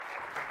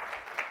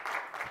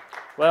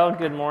Well,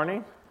 good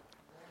morning.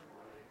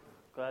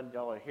 Glad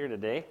y'all are here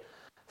today.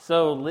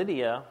 So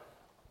Lydia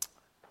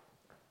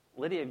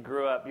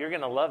grew up, you're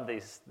going to love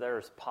these.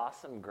 There's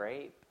Possum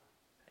Grape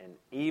and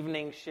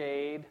Evening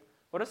Shade.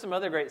 What are some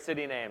other great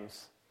city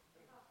names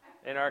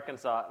in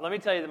Arkansas? Let me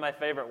tell you my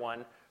favorite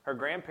one. Her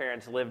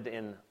grandparents lived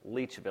in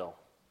Leachville.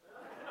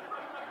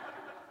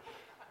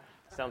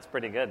 Sounds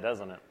pretty good,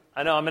 doesn't it?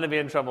 I know I'm going to be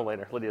in trouble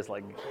later. Lydia's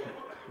like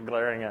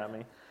glaring at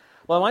me.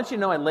 Well, I want you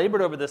to know I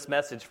labored over this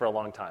message for a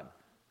long time.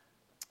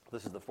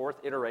 This is the fourth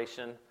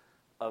iteration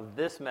of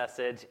this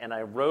message, and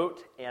I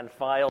wrote and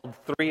filed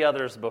 3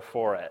 others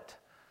before it.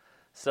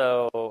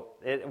 So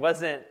it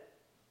wasn't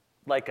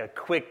like a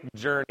quick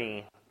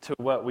journey to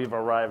what we've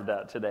arrived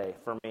at today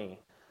for me.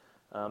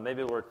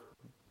 Maybe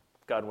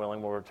God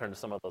willing, we'll return to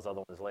some of those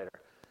other ones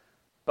later.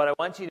 But I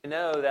want you to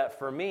know that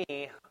for me,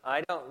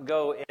 I don't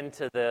go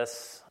into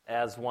this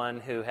as one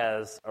who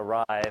has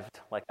arrived,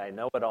 like I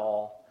know it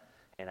all,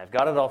 and I've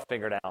got it all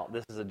figured out.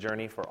 This is a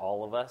journey for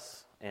all of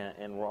us,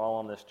 and we're all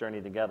on this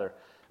journey together.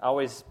 I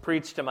always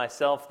preach to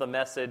myself the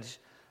message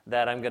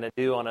that I'm going to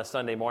do on a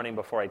Sunday morning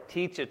before I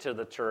teach it to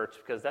the church,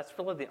 because that's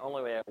really the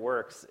only way it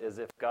works, is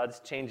if God's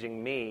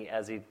changing me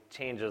as He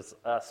changes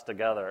us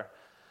together.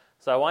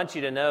 So I want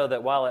you to know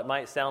that while it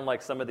might sound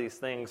like some of these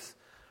things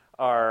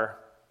are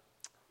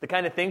the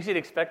kind of things you'd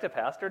expect a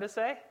pastor to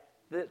say,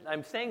 that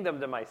I'm saying them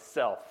to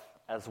myself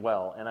as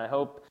well. And I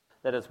hope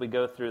that as we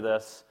go through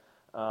this,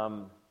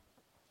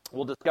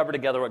 we'll discover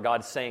together what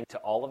God's saying to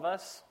all of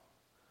us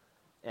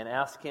and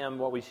ask Him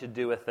what we should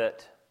do with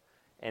it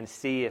and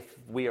see if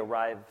we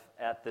arrive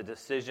at the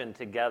decision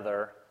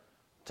together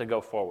to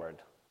go forward.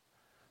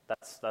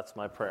 That's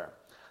my prayer.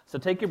 So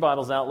take your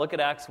Bibles out, look at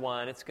Acts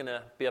 1. It's going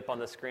to be up on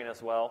the screen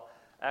as well.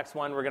 Acts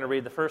 1, we're going to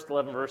read the first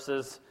 11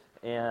 verses,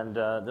 and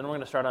then we're going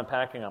to start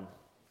unpacking them.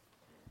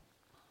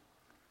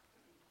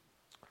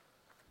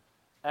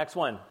 Acts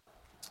 1,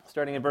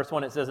 starting in verse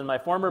 1, it says, "In my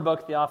former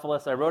book,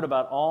 Theophilus, I wrote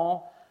about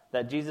all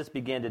that Jesus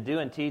began to do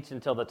and teach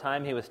until the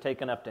time He was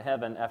taken up to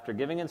heaven, after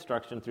giving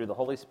instruction through the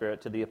Holy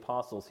Spirit to the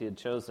apostles He had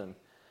chosen.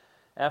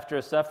 After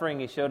His suffering,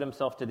 He showed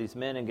Himself to these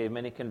men and gave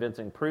many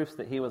convincing proofs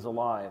that He was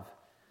alive.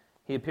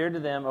 He appeared to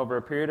them over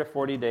a period of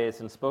 40 days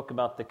and spoke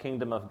about the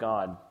kingdom of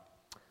God.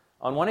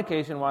 On one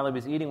occasion, while He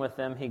was eating with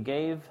them, He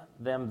gave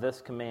them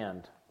this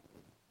command: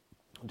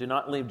 'Do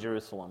not leave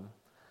Jerusalem,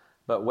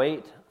 but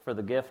wait for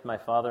the gift my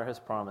Father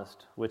has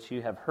promised, which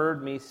you have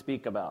heard me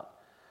speak about.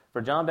 For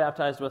John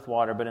baptized with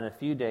water, but in a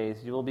few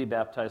days you will be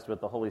baptized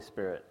with the Holy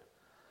Spirit.'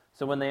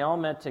 So when they all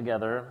met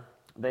together,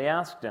 they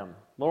asked Him,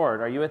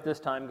 'Lord, are you at this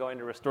time going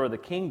to restore the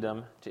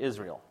kingdom to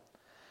Israel?'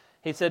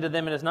 He said to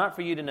them, 'It is not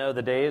for you to know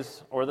the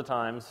days or the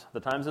times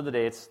of the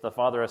dates the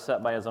Father has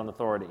set by His own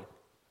authority.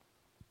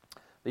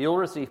 But you will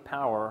receive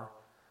power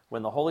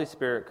when the Holy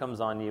Spirit comes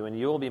on you, and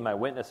you will be my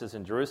witnesses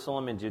in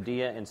Jerusalem, in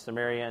Judea, in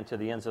Samaria, and to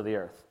the ends of the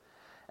earth.'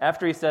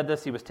 After He said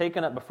this, He was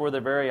taken up before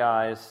their very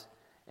eyes,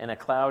 and a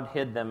cloud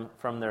hid them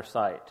from their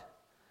sight.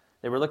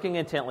 They were looking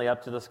intently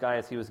up to the sky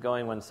as He was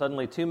going, when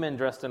suddenly 2 men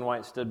dressed in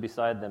white stood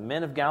beside them.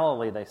 'Men of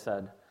Galilee,' they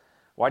said,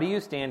 'why do you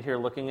stand here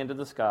looking into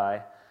the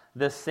sky?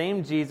 This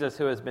same Jesus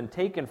who has been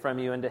taken from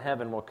you into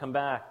heaven will come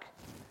back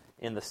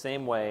in the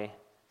same way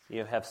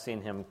you have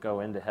seen Him go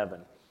into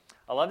heaven.'"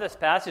 I love this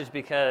passage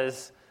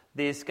because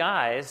these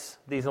guys,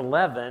 these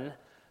 11,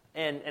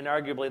 and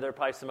arguably there are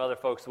probably some other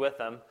folks with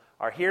them,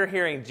 are here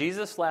hearing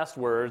Jesus' last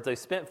words. They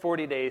spent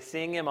 40 days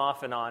seeing Him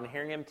off and on,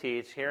 hearing Him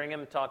teach, hearing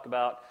Him talk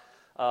about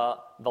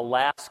the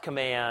last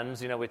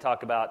commands. You know, we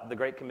talk about the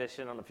Great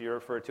Commission, I don't know if you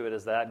refer to it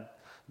as that.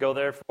 Go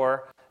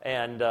therefore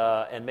and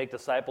make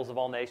disciples of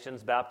all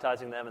nations,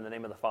 baptizing them in the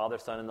name of the Father,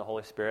 Son, and the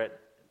Holy Spirit,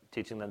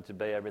 teaching them to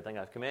obey everything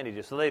I've commanded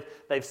you. So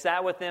they've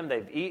sat with Him,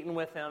 they've eaten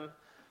with Him,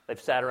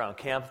 they've sat around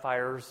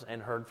campfires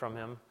and heard from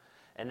Him.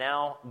 And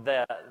now,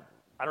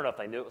 I don't know if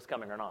they knew it was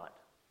coming or not,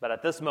 but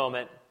at this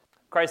moment,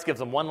 Christ gives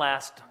them one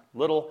last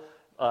little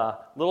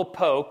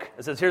poke.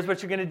 It says, "Here's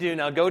what you're going to do.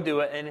 Now go do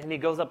it." And He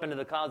goes up into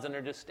the clouds, and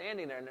they're just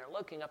standing there, and they're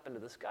looking up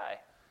into the sky.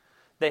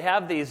 They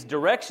have these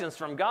directions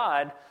from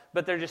God,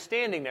 but they're just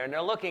standing there, and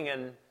they're looking,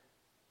 and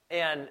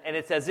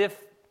it's as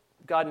if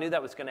God knew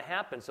that was going to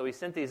happen. So He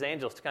sent these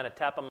angels to kind of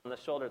tap them on the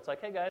shoulder. It's like,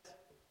 "Hey, guys,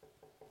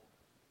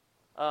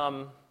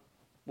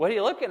 what are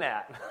you looking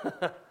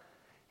at?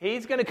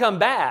 He's going to come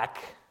back,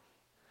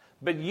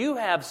 but you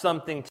have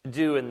something to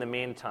do in the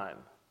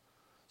meantime.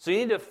 So you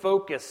need to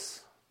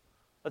focus."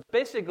 That's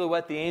basically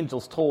what the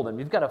angels told him.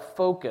 You've got to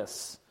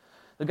focus.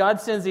 God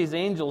sends these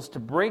angels to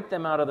break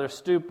them out of their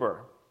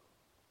stupor.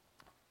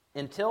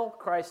 Until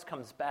Christ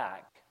comes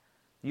back,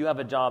 you have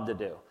a job to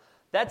do.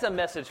 That's a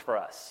message for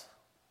us.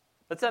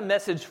 That's a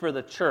message for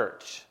the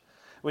church.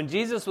 When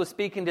Jesus was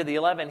speaking to the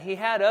 11, He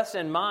had us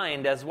in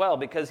mind as well,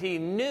 because He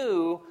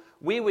knew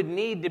we would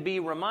need to be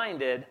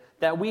reminded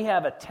that we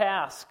have a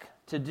task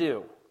to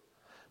do.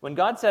 When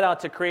God set out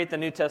to create the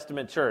New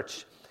Testament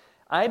church,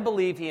 I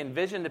believe He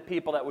envisioned a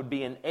people that would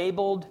be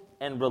enabled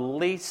and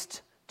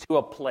released to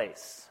a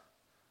place.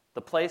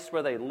 The place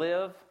where they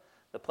live,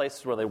 the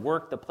place where they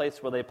work, the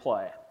place where they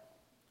play.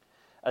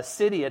 a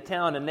city, a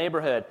town, a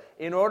neighborhood,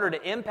 in order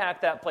to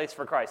impact that place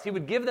for Christ. He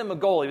would give them a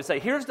goal. He would say,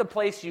 here's the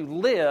place you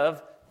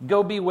live,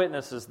 go be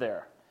witnesses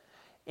there.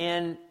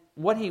 And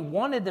what he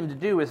wanted them to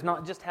do is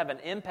not just have an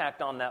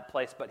impact on that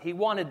place, but he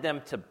wanted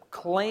them to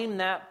claim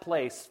that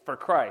place for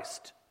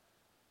Christ.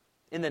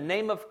 In the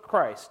name of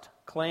Christ,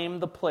 claim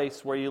the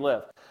place where you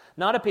live.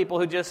 Not a people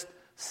who just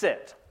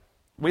sit.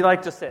 We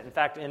like to sit. In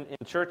fact, in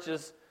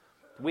churches,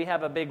 we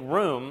have a big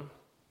room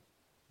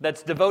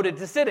that's devoted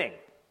to sitting.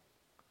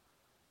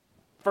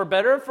 For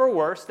better or for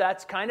worse,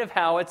 that's kind of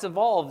how it's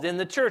evolved in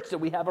the church, that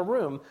we have a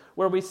room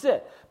where we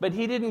sit. But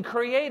he didn't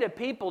create a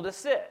people to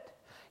sit.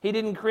 He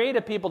didn't create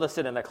a people to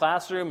sit in a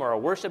classroom or a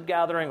worship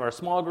gathering or a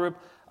small group,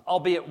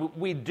 albeit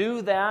we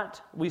do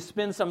that. We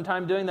spend some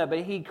time doing that.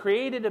 But he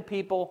created a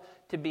people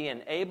to be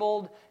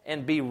enabled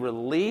and be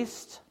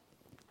released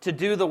to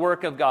do the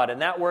work of God.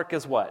 And that work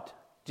is what?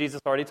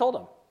 Jesus already told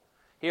them.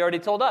 He already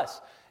told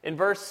us. In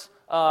verse,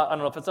 I don't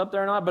know if it's up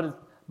there or not,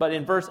 but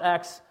in verse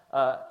Acts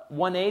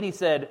 1:8, he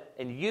said,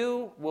 and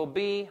you will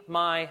be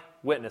my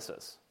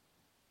witnesses.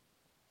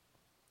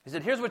 He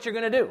said, here's what you're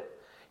going to do.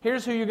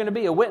 Here's who you're going to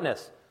be, a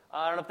witness.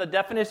 I don't know if the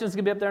definition is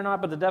going to be up there or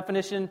not, but the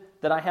definition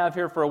that I have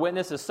here for a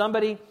witness is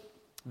somebody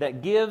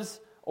that gives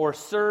or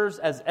serves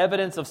as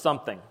evidence of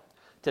something,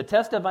 to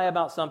testify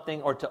about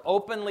something or to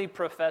openly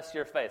profess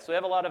your faith. So we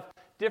have a lot of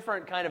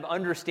different kind of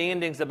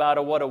understandings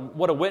about what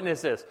a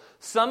witness is.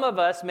 Some of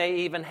us may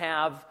even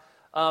have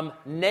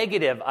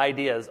negative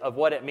ideas of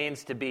what it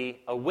means to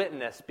be a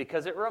witness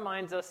because it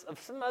reminds us of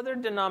some other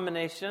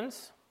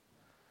denominations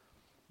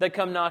that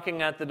come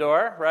knocking at the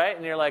door, right?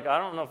 And you're like, I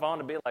don't know if I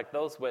want to be like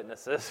those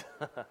witnesses.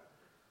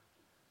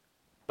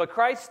 But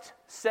Christ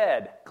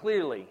said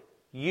clearly,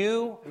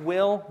 you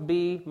will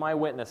be my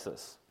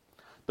witnesses.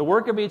 The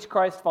work of each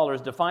Christ follower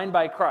is defined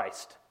by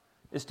Christ,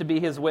 is to be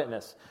his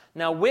witness.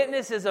 Now,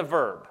 witness is a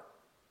verb.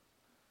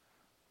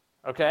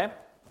 Okay?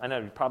 I know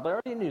you probably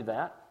already knew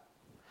that.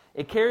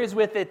 It carries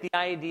with it the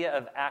idea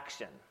of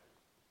action.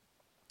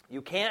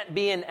 You can't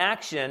be in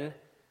action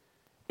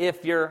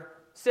if you're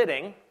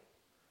sitting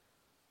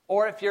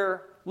or if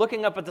you're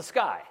looking up at the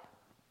sky.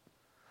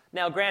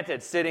 Now,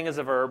 granted, sitting is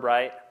a verb,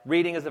 right?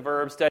 Reading is a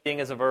verb, studying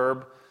is a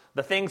verb.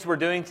 The things we're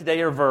doing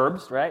today are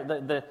verbs, right?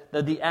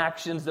 The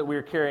actions that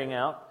we're carrying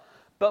out.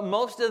 But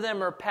most of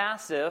them are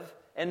passive,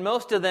 and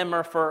most of them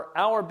are for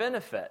our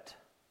benefit.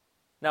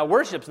 Now,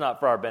 worship's not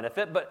for our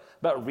benefit,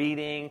 but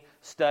reading,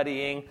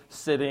 studying,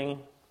 sitting.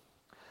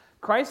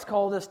 Christ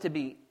called us to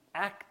be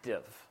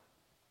active.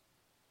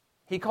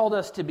 He called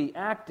us to be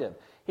active.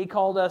 He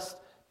called us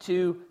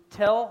to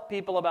tell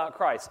people about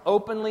Christ,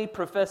 openly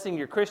professing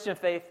your Christian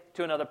faith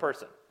to another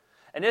person.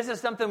 And this is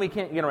something we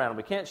can't get around.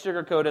 We can't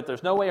sugarcoat it.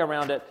 There's no way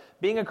around it.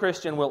 Being a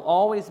Christian will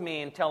always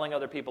mean telling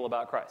other people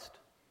about Christ.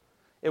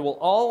 It will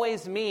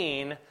always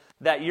mean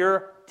that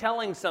you're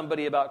telling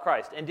somebody about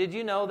Christ. And did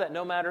you know that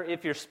no matter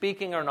if you're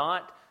speaking or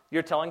not,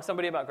 you're telling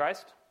somebody about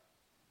Christ?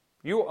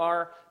 You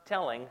are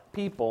telling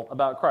people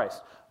about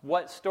Christ.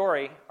 What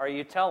story are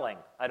you telling?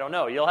 I don't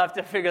know. You'll have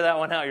to figure that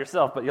one out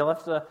yourself, but you'll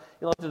have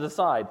to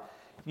decide.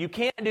 You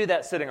can't do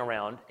that sitting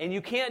around, and you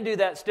can't do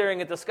that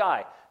staring at the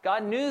sky.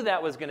 God knew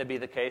that was going to be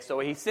the case, so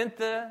he sent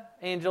the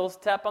angels,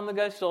 tap on the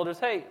guy's shoulders.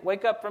 Hey,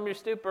 wake up from your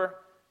stupor.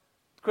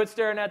 Quit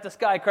staring at the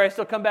sky. Christ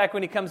will come back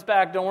when he comes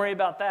back. Don't worry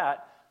about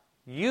that.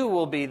 You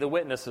will be the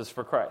witnesses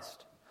for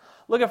Christ.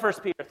 Look at 1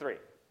 Peter 3.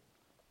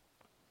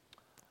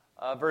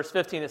 Verse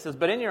 15, it says,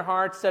 but in your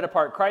hearts set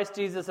apart Christ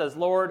Jesus as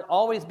Lord.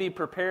 Always be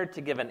prepared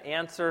to give an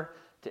answer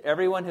to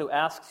everyone who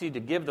asks you to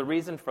give the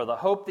reason for the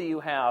hope that you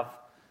have.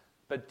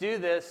 But do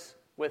this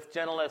with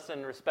gentleness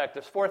and respect.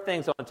 There's 4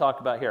 things I want to talk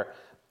about here.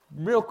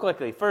 Real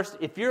quickly. First,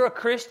 if you're a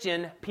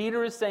Christian,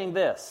 Peter is saying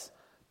this.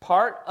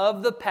 Part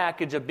of the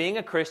package of being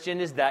a Christian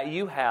is that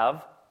you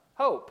have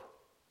hope.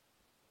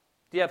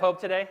 Do you have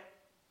hope today?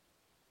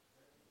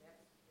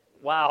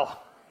 Wow.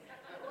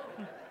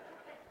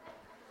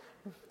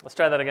 Let's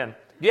try that again.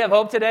 Do you have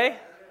hope today?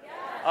 Yes.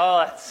 Oh,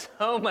 that's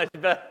so much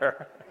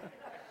better.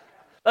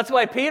 That's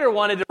why Peter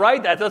wanted to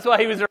write that. That's why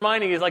he was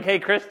reminding. He's like, hey,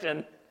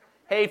 Christian,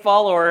 hey,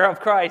 follower of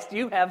Christ,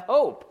 you have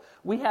hope.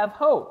 We have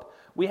hope.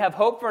 We have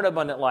hope for an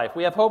abundant life.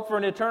 We have hope for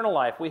an eternal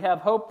life. We have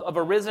hope of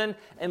a risen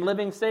and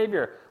living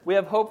Savior. We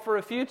have hope for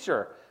a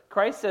future.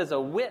 Christ says a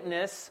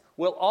witness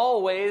will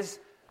always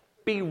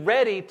be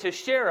ready to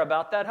share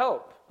about that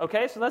hope.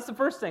 Okay, so that's the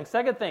first thing.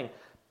 Second thing,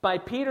 by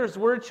Peter's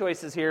word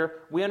choices here,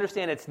 we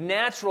understand it's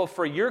natural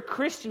for your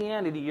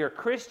Christianity, your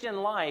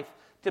Christian life,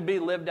 to be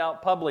lived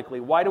out publicly.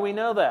 Why do we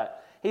know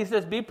that? He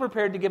says, be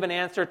prepared to give an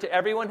answer to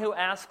everyone who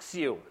asks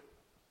you.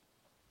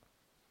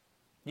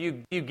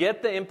 You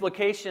get the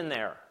implication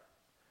there.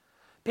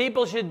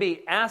 People should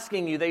be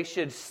asking you. They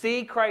should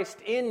see Christ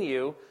in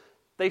you.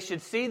 They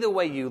should see the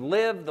way you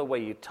live, the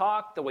way you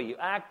talk, the way you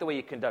act, the way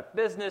you conduct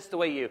business, the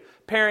way you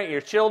parent your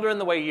children,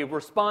 the way you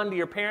respond to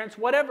your parents,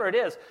 whatever it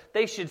is.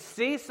 They should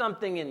see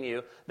something in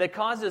you that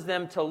causes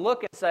them to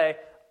look and say,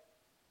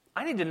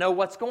 I need to know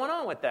what's going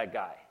on with that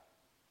guy.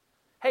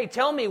 Hey,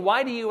 tell me,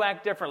 why do you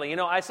act differently?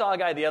 I saw a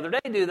guy the other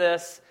day do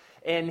this,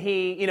 and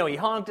he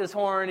honked his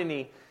horn,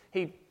 and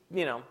he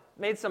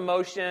made some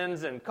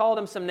motions and called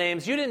him some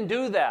names. You didn't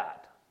do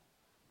that.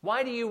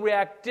 Why do you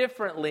react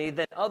differently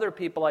than other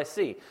people I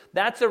see?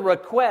 That's a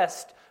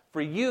request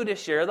for you to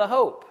share the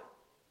hope.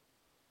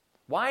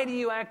 Why do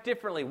you act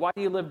differently? Why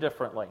do you live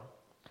differently?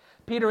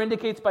 Peter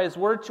indicates by his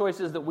word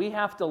choices that we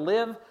have to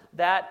live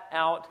that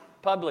out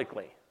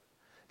publicly.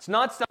 It's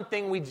not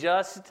something we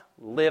just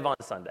live on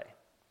Sunday.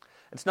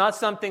 It's not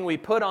something we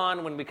put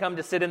on when we come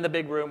to sit in the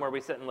big room where we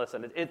sit and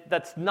listen.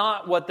 That's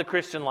not what the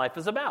Christian life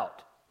is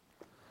about.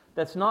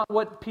 That's not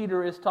what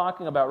Peter is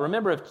talking about.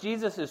 Remember, if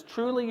Jesus is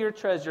truly your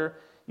treasure,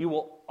 you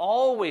will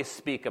always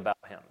speak about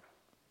him,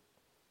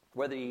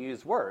 whether you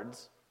use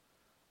words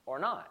or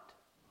not.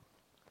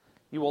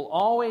 You will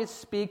always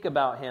speak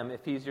about him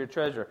if he's your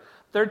treasure.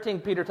 Third thing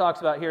Peter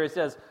talks about here, he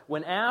says,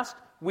 when asked,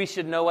 we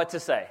should know what to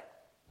say.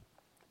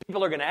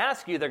 People are going to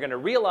ask you, they're going to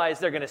realize,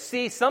 they're going to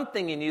see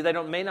something in you. They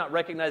may not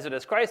recognize it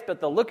as Christ,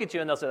 but they'll look at you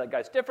and they'll say, that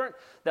guy's different,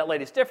 that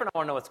lady's different, I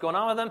want to know what's going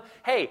on with them.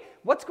 Hey,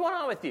 what's going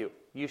on with you?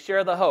 You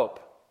share the hope.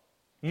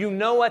 You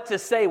know what to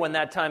say when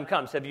that time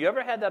comes. Have you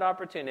ever had that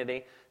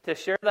opportunity to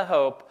share the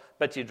hope,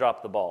 but you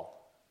drop the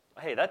ball?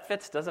 Hey, that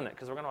fits, doesn't it?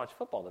 Because we're going to watch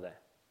football today.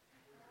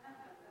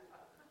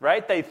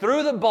 Right? They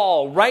threw the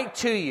ball right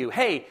to you.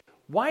 Hey,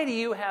 why do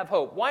you have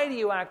hope? Why do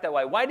you act that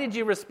way? Why did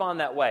you respond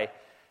that way?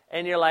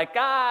 And you're like,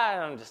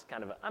 I'm just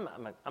kind of,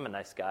 I'm a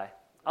nice guy.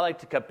 I like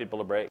to cut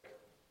people a break.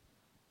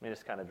 You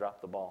just kind of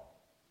drop the ball.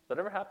 Does that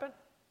ever happen?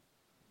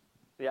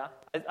 Yeah?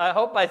 I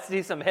hope I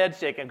see some head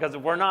shaking, because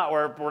if we're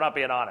not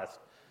being honest.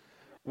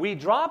 We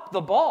drop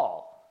the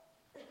ball.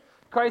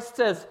 Christ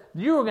says,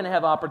 you are going to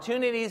have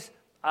opportunities.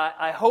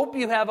 I hope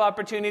you have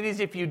opportunities.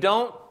 If you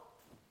don't,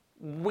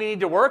 we need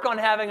to work on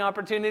having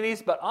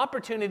opportunities, but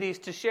opportunities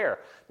to share.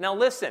 Now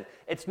listen,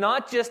 it's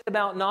not just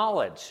about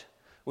knowledge.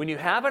 When you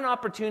have an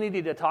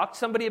opportunity to talk to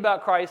somebody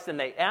about Christ and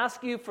they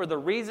ask you for the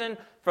reason,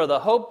 for the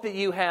hope that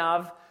you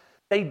have,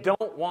 they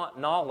don't want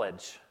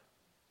knowledge.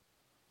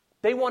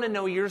 They want to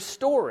know your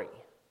story.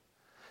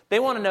 They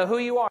want to know who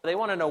you are. They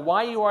want to know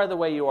why you are the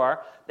way you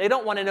are. They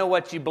don't want to know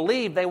what you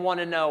believe. They want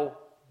to know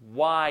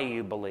why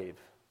you believe.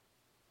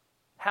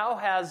 How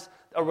has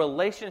a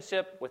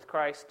relationship with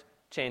Christ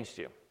changed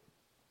you?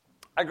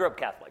 I grew up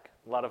Catholic.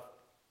 A lot of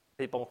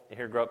people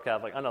here grew up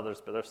Catholic. I know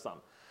there's some.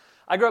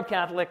 I grew up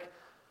Catholic.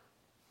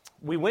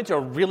 We went to a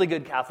really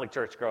good Catholic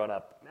church growing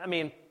up. I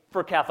mean,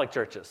 for Catholic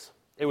churches.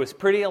 It was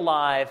pretty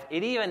alive.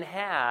 It even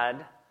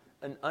had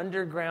an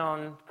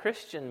underground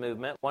Christian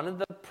movement. One of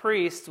the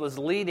priests was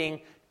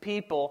leading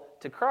people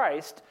to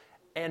Christ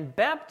and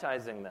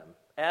baptizing them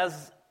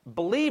as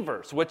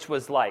believers, which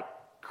was like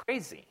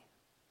crazy.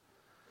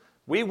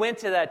 We went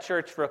to that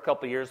church for a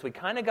couple years. We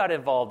kind of got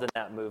involved in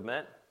that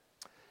movement.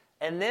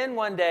 And then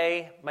one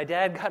day, my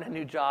dad got a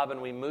new job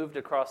and we moved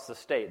across the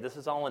state. This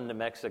is all in New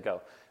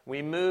Mexico.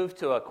 We moved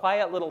to a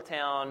quiet little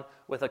town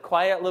with a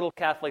quiet little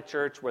Catholic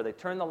church where they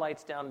turned the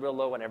lights down real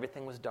low and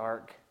everything was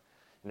dark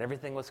and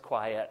everything was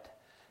quiet.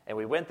 And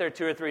we went there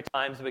 2 or 3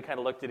 times and we kind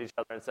of looked at each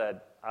other and said,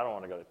 I don't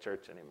want to go to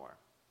church anymore.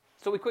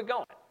 So we quit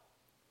going.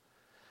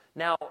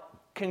 Now,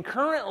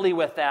 concurrently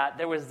with that,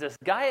 there was this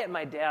guy at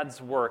my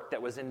dad's work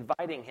that was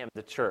inviting him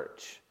to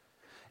church.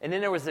 And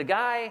then there was a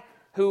guy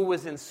who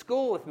was in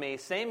school with me,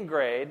 same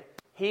grade.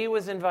 He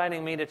was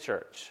inviting me to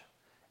church.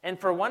 And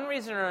for one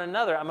reason or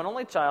another, I'm an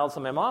only child, so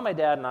my mom, my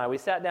dad, and I, we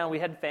sat down, we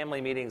had family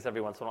meetings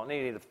every once in a while.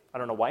 I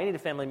don't know why you need a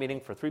family meeting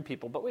for 3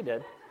 people, but we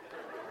did.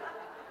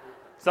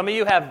 Some of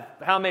you have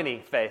how many,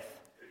 Faith?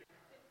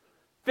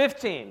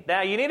 15.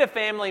 Now, you need a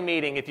family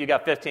meeting if you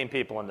got 15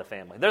 people in the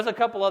family. There's a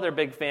couple other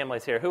big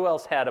families here. Who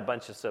else had a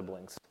bunch of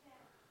siblings?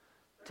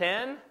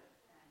 10?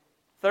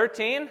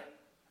 13?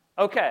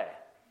 Okay.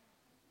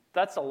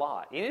 That's a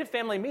lot. You need a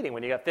family meeting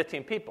when you got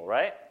 15 people,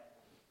 right?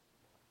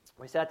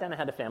 We sat down and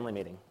had a family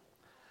meeting.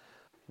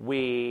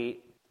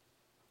 We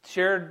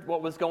shared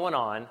what was going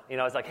on.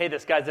 I was like, hey,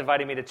 this guy's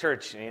inviting me to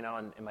church. And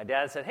my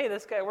dad said, hey,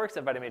 this guy at work's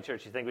inviting me to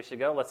church. You think we should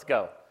go? Let's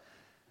go.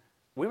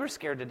 We were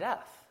scared to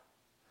death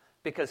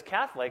because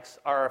Catholics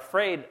are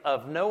afraid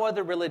of no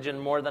other religion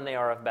more than they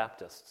are of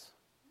Baptists.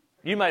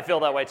 You might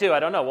feel that way too. I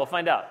don't know. We'll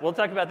find out. We'll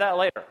talk about that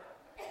later.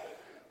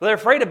 They're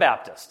afraid of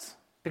Baptists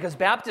because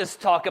Baptists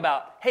talk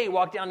about, hey,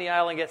 walk down the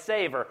aisle and get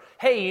saved, or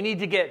hey, you need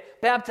to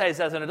get baptized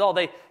as an adult.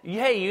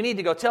 Hey, you need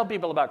to go tell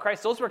people about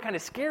Christ. Those were kind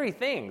of scary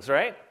things,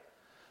 right?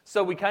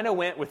 So we kind of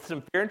went with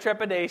some fear and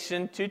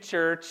trepidation to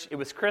church. It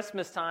was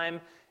Christmas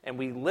time. And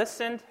we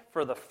listened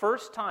for the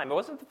first time. It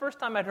wasn't the first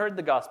time I'd heard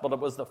the gospel. It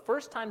was the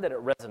first time that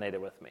it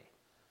resonated with me.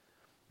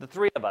 The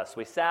 3 of us,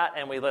 we sat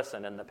and we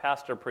listened, and the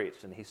pastor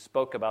preached, and he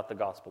spoke about the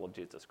gospel of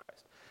Jesus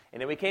Christ. And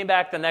then we came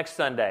back the next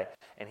Sunday,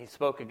 and he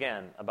spoke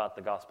again about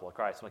the gospel of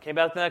Christ. And we came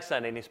back the next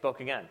Sunday, and he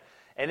spoke again.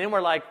 And then we're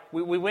like,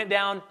 we went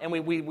down, and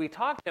we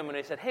talked to him, and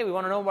he said, hey, we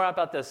want to know more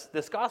about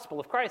this gospel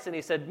of Christ. And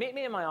he said, meet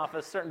me in my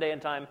office, certain day and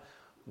time.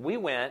 We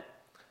went.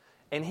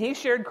 And he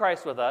shared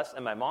Christ with us,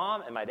 and my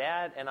mom and my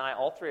dad and I,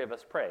 all 3 of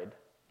us prayed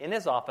in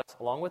his office,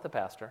 along with the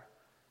pastor,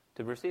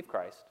 to receive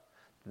Christ.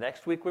 The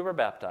next week we were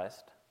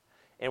baptized,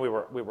 and we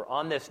were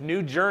on this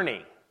new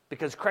journey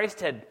because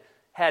Christ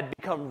had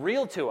become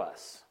real to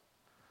us.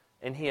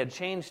 and he had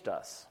changed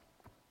us.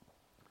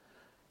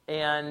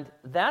 And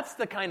that's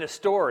the kind of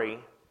story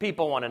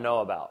people want to know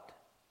about.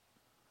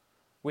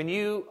 When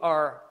you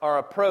are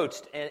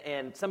approached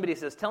and somebody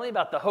says, tell me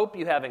about the hope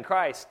you have in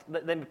Christ,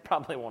 they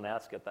probably won't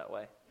ask it that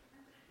way.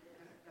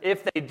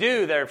 If they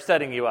do, they're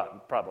setting you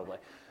up, probably.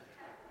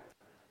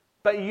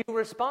 But you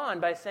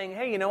respond by saying,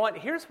 hey, you know what?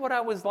 Here's what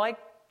I was like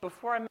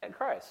before I met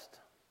Christ.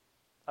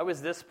 I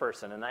was this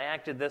person, and I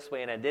acted this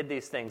way, and I did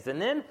these things.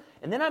 And then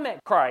I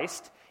met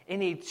Christ,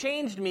 and he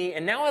changed me,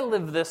 and now I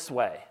live this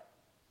way.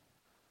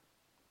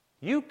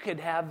 You could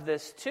have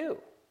this too.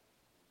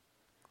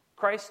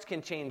 Christ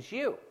can change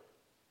you.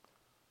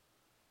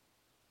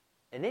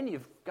 And then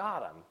you've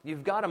got him.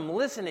 You've got him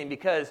listening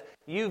because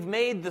you've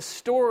made the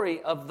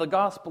story of the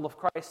gospel of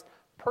Christ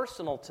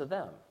personal to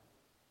them.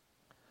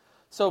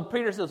 So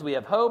Peter says we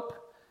have hope.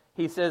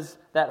 He says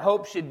that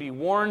hope should be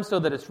warned so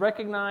that it's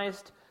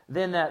recognized.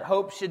 Then that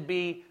hope should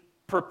be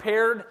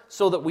prepared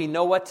so that we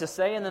know what to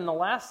say. And then the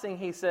last thing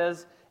he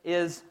says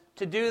is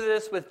to do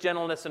this with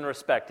gentleness and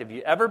respect. Have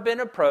you ever been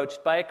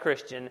approached by a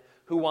Christian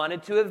who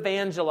wanted to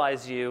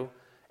evangelize you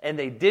and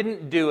they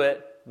didn't do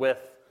it with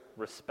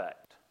respect?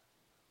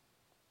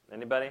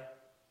 Anybody?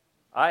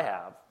 I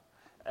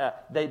have.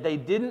 They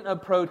didn't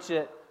approach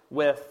it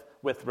with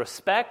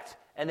respect,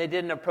 and they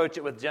didn't approach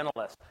it with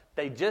gentleness.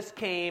 They just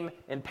came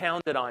and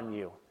pounded on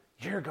you.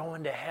 You're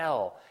going to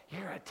hell.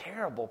 You're a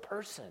terrible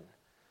person.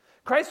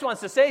 Christ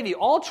wants to save you.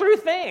 All true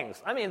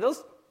things. I mean,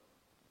 those,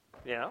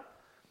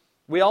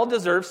 we all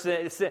deserve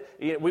sin.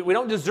 We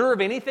don't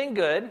deserve anything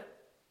good.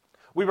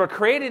 We were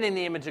created in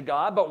the image of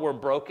God, but we're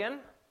broken.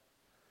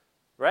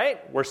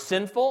 Right? We're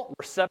sinful.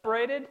 We're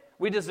separated.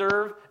 We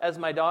deserve, as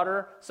my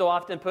daughter so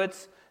often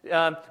puts,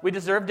 we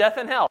deserve death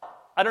and hell.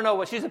 I don't know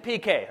what, she's a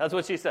PK. That's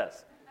what she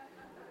says.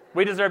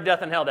 We deserve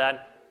death and hell, Dad.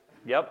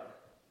 Yep.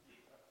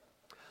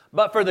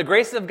 But for the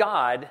grace of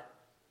God,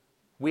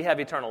 we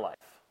have eternal life.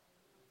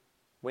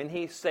 When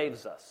he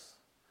saves us,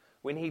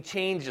 when he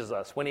changes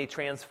us, when he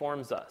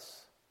transforms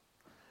us.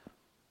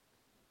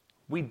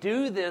 We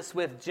do this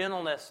with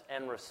gentleness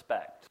and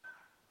respect.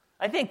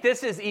 I think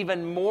this is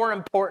even more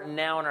important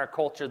now in our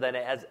culture than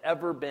it has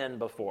ever been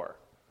before.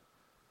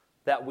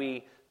 That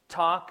we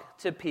talk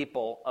to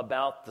people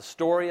about the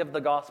story of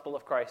the gospel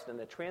of Christ and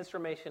the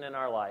transformation in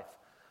our life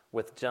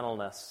with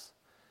gentleness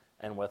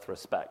and with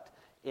respect.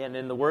 And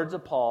in the words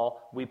of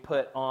Paul, we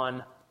put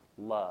on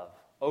love.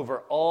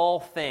 Over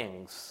all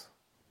things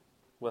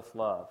with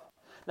love.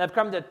 Now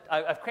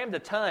I've crammed a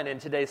ton in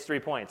today's 3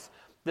 points.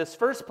 This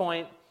first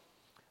point,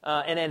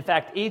 and in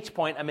fact each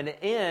point, I'm going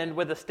to end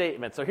with a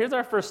statement. So here's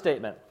our first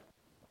statement.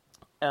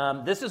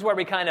 This is where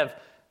we kind of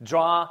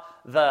draw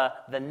the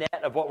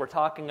net of what we're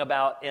talking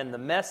about in the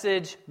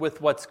message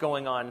with what's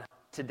going on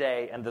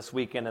today and this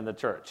weekend in the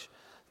church.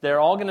 They're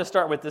all going to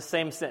start with this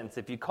same sentence.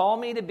 If you call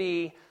me to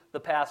be the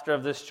pastor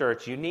of this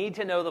church, you need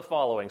to know the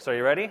following. So are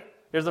you ready?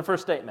 Here's the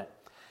first statement.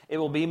 It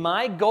will be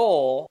my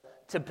goal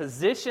to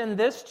position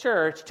this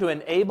church to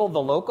enable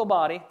the local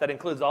body, that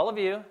includes all of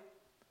you,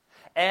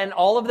 and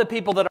all of the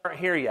people that aren't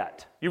here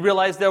yet. You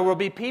realize there will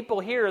be people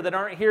here that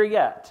aren't here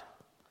yet.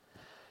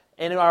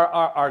 And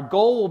our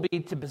goal will be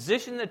to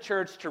position the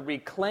church to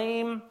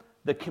reclaim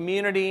the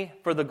community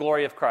for the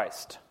glory of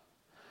Christ.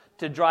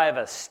 To drive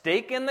a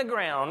stake in the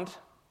ground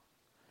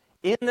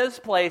in this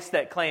place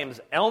that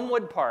claims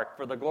Elmwood Park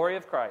for the glory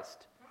of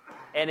Christ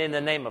and in the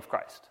name of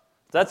Christ.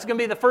 That's going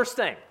to be the first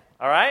thing,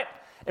 all right?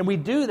 And we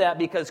do that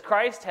because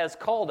Christ has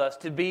called us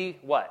to be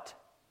what?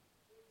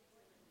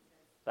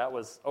 That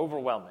was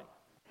overwhelming.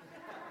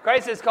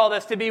 Christ has called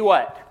us to be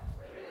what?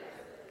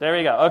 There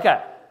we go.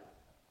 Okay.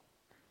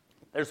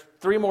 There's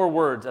 3 more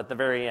words at the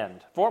very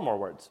end. 4 more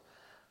words.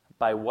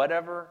 By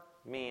whatever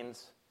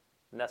means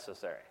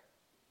necessary.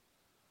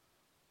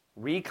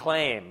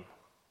 Reclaim.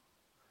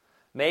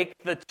 Make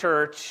the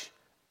church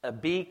a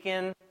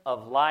beacon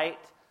of light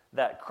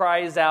that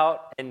cries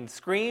out and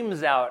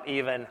screams out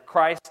even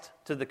Christ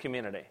to the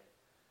community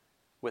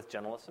with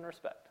gentleness and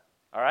respect.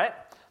 All right?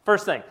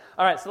 First thing.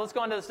 All right, so let's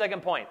go on to the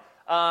second point.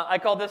 I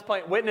call this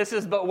point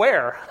witnesses, but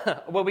where?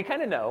 Well, we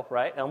kind of know,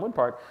 right? Elmwood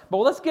Park. But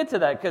let's get to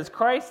that because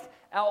Christ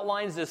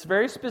outlines this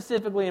very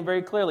specifically and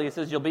very clearly. He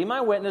says, you'll be my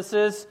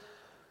witnesses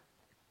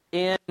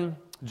in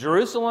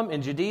Jerusalem,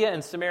 in Judea,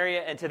 and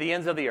Samaria, and to the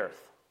ends of the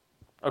earth.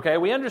 Okay,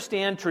 we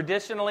understand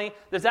traditionally,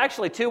 there's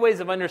actually 2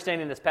 ways of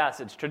understanding this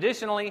passage.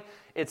 Traditionally,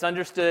 it's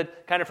understood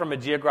kind of from a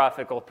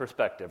geographical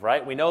perspective,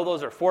 right? We know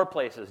those are 4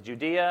 places.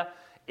 Judea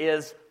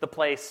is the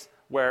place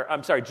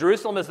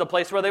Jerusalem is the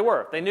place where they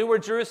were. They knew where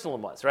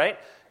Jerusalem was, right?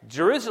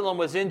 Jerusalem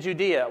was in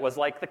Judea. It was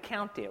like the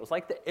county. It was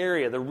like the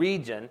area, the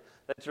region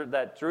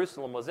that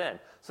Jerusalem was in.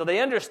 So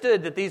they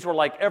understood that these were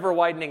like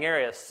ever-widening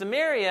areas.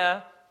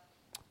 Samaria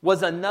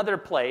was another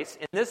place,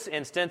 in this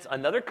instance,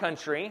 another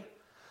country,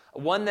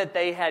 one that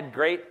they had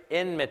great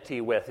enmity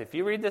with. If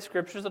you read the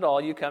scriptures at all,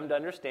 you come to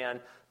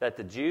understand that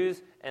the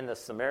Jews and the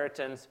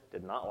Samaritans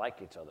did not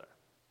like each other.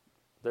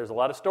 There's a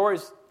lot of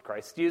stories.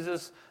 Christ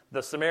uses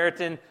the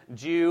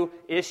Samaritan-Jew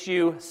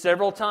issue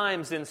several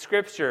times in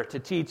Scripture to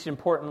teach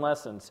important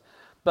lessons.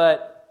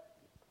 But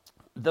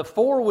the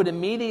four would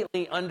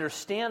immediately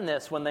understand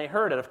this when they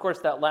heard it. Of course,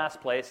 that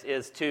last place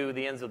is to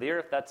the ends of the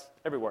earth. That's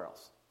everywhere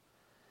else.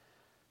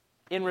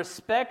 In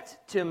respect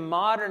to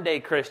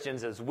modern-day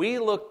Christians, as we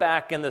look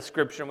back in the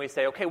Scripture and we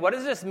say, okay, what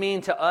does this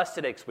mean to us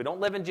today? Because we don't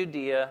live in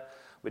Judea,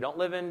 we don't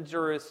live in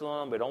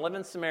Jerusalem, we don't live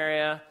in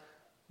Samaria.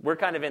 We're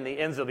kind of in the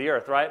ends of the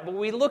earth, right? But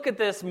we look at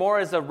this more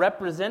as a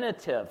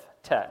representative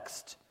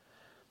text.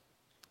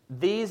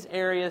 These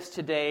areas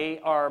today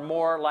are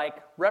more like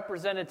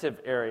representative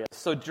areas.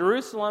 So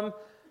Jerusalem,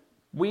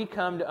 we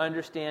come to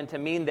understand to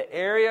mean the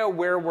area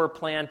where we're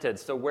planted.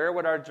 So where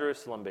would our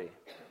Jerusalem be?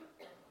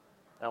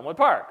 Elmwood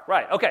Park,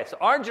 right. Okay, so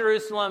our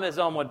Jerusalem is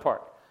Elmwood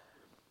Park.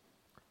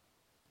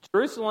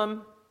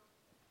 Jerusalem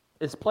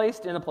is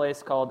placed in a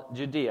place called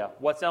Judea.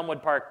 What's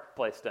Elmwood Park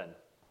placed in?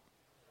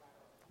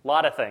 A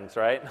lot of things,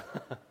 right?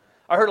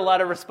 I heard a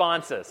lot of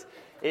responses.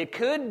 It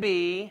could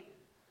be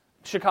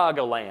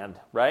Chicagoland,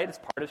 right? It's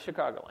part of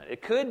Chicagoland.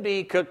 It could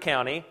be Cook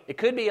County. It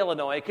could be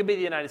Illinois. It could be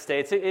the United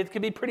States. It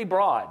could be pretty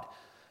broad.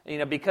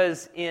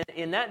 Because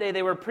in that day,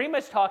 they were pretty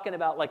much talking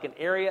about like an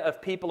area of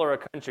people or a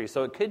country.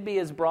 So it could be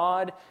as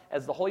broad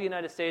as the whole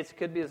United States. It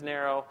could be as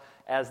narrow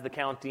as the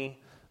county.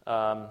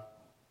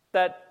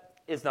 That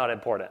is not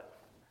important.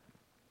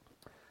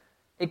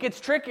 It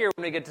gets trickier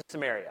when we get to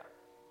Samaria.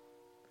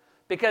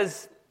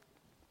 Because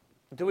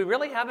do we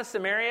really have a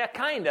Samaria?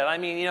 Kind of. I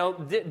mean,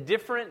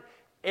 different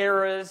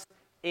eras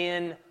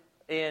in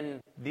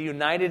the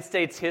United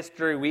States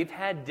history, we've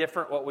had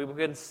different what we would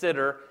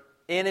consider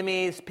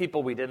enemies,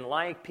 people we didn't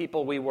like,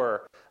 people we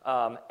were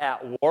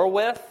at war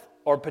with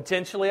or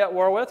potentially at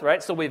war with,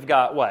 right? So we've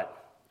got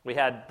what? We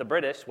had the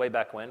British way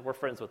back when. We're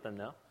friends with them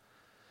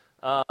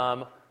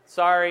now.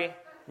 Sorry,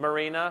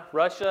 Marina.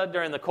 Russia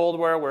during the Cold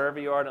War, wherever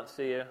you are, I don't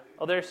see you.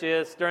 Oh, there she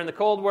is. During the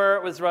Cold War,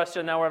 it was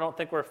Russia. Now I don't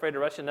think we're afraid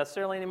of Russia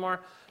necessarily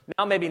anymore.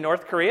 Now maybe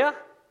North Korea?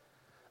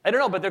 I don't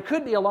know, but there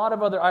could be a lot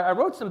of other... I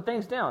wrote some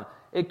things down.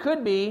 It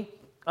could be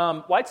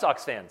White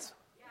Sox fans.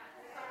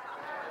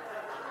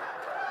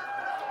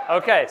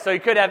 Okay, so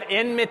you could have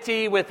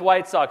enmity with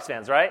White Sox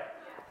fans, right?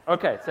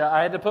 Okay, so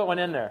I had to put one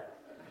in there.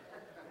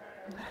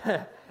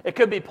 It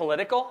could be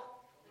political.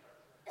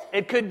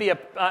 It could be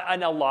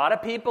and a lot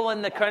of people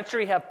in the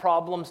country have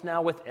problems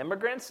now with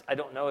immigrants. I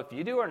don't know if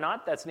you do or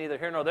not. That's neither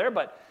here nor there,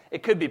 but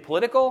it could be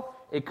political.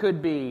 It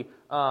could be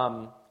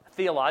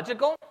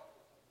theological.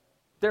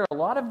 There are a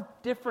lot of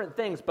different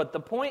things, but the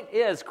point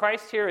is,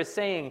 Christ here is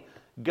saying,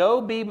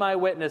 go be my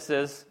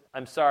witnesses,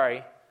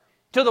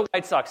 to the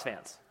White Sox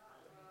fans.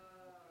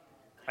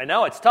 I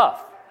know, it's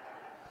tough.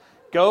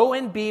 Go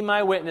and be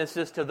my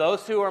witnesses to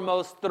those who are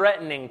most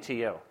threatening to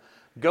you.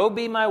 Go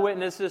be my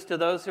witnesses to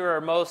those who are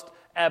most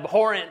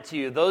abhorrent to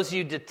you, those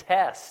you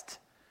detest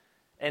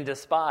and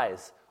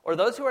despise, or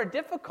those who are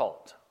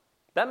difficult.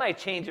 That might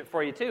change it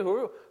for you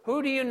too.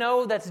 Who do you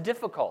know that's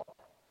difficult?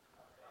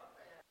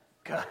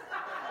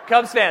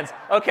 Cubs fans.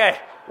 Okay,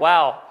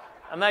 wow.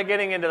 I'm not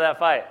getting into that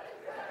fight.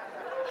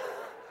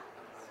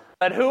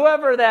 But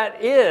whoever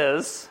that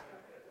is,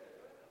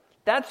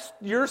 that's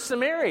your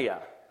Samaria.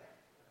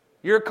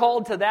 You're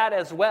called to that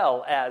as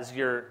well as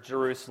your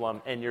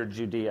Jerusalem and your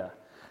Judea.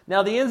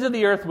 Now, the ends of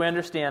the earth, we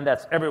understand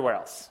that's everywhere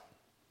else.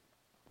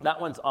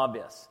 That one's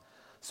obvious.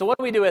 So what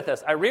do we do with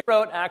this? I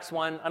rewrote Acts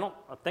 1. I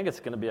think it's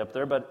going to be up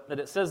there, but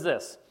it says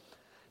this.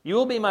 You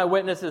will be my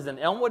witnesses in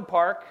Elmwood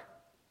Park.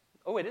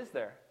 Oh, it is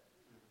there.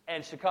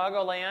 And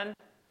Chicagoland.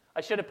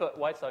 I should have put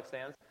White Sox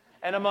fans.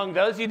 And among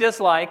those you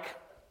dislike,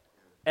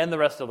 and the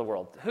rest of the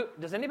world.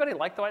 Does anybody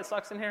like the White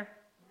Sox in here?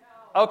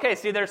 No. Okay,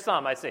 see, there's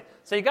some, I see.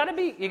 So you got to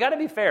be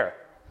fair.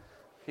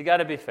 You got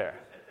to be fair.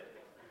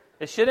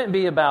 It shouldn't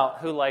be about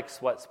who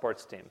likes what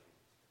sports team.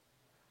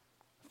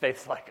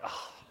 Faith's like,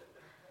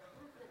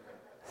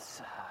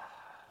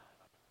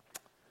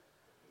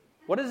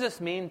 What does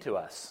this mean to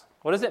us?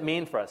 What does it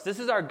mean for us? This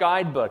is our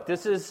guidebook.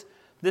 This is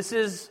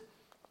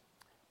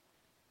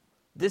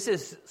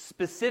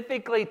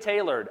specifically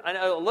tailored. I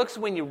know it looks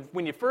when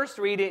you first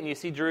read it and you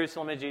see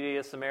Jerusalem and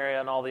Judea, Samaria,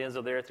 and all the ends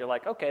of the earth, you're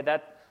like, okay,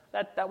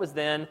 that was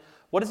then.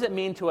 What does it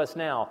mean to us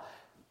now?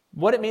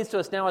 What it means to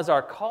us now is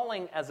our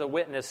calling as a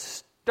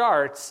witness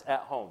starts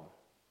at home.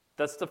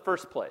 That's the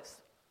first place.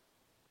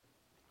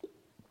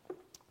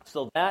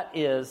 So that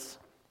is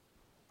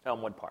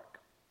Elmwood Park.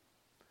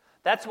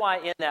 That's why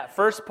in that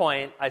first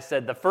point, I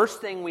said the first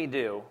thing we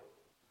do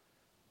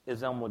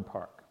is Elmwood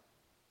Park.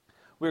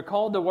 We're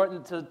called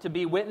to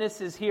be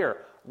witnesses here,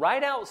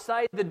 right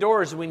outside the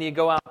doors when you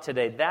go out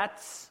today.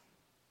 That's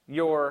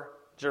your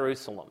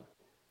Jerusalem.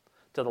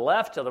 To the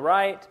left, to the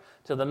right,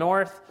 to the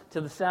north,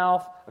 to the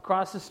south,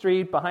 across the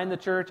street, behind the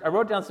church. I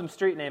wrote down some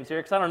street names here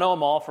because I don't know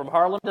them all. From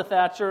Harlem to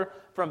Thatcher,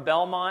 from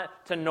Belmont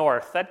to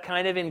North. That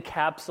kind of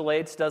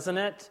encapsulates, doesn't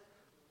it?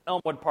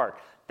 Elmwood Park.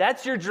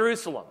 That's your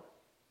Jerusalem.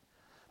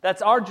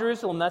 That's our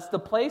Jerusalem. That's the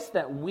place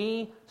that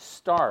we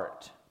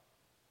start.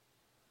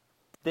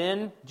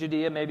 Then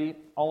Judea, maybe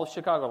all of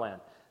Chicagoland.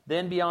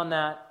 Then beyond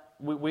that,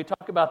 we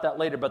talk about that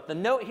later. But the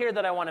note here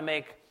that I want to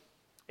make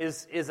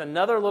is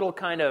another little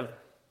kind of,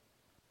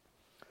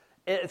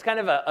 it's kind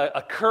of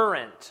a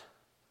current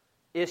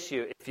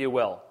issue, if you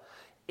will.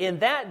 In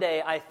that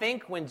day, I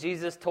think when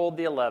Jesus told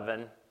the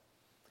 11,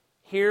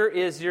 here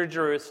is your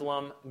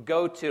Jerusalem,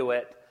 go to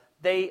it,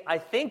 I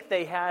think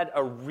they had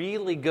a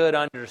really good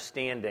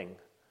understanding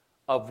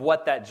of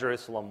what that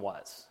Jerusalem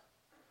was.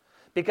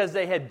 Because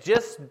they had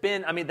just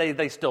been,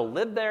 they still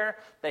lived there,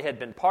 they had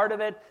been part of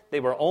it, they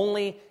were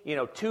only,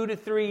 2 to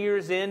 3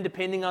 years in,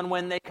 depending on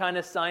when they kind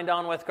of signed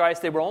on with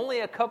Christ. They were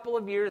only a couple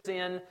of years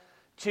in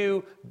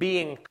to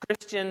being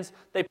Christians.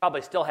 They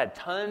probably still had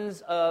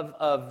tons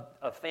of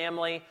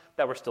family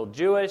that were still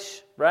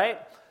Jewish, right?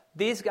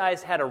 These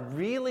guys had a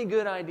really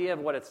good idea of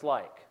what it's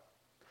like.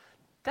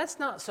 That's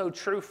not so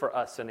true for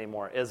us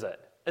anymore, is it?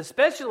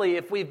 Especially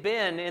if we've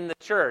been in the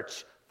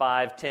church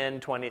 5, 10,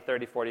 20,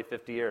 30, 40,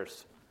 50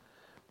 years.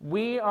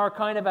 We are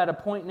kind of at a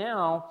point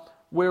now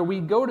where we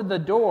go to the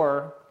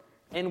door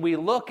and we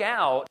look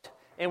out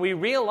and we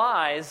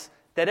realize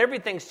that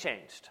everything's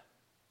changed.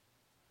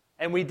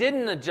 And we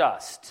didn't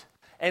adjust.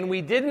 And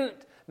we didn't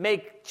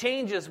make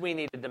changes we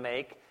needed to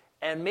make.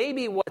 And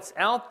maybe what's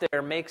out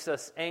there makes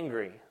us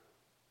angry.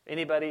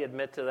 Anybody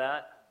admit to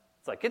that?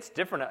 It's like, it's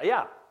different.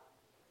 Yeah.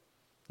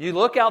 You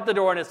look out the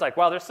door and it's like,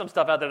 wow, there's some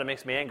stuff out there that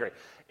makes me angry.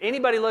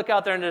 Anybody look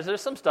out there and there's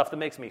some stuff that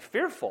makes me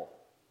fearful.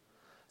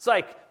 It's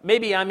like,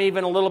 maybe I'm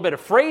even a little bit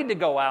afraid to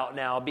go out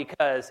now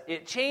because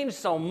it changed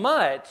so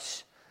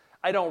much,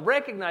 I don't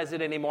recognize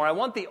it anymore. I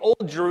want the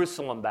old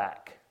Jerusalem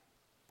back.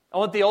 I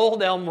want the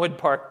old Elmwood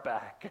Park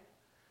back.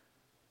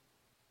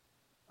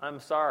 I'm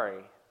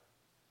sorry,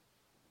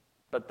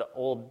 but the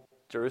old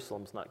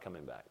Jerusalem's not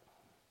coming back.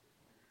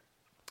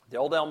 The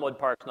old Elmwood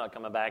Park's not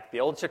coming back. The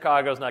old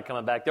Chicago's not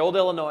coming back. The old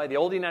Illinois, the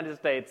old United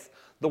States,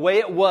 the way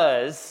it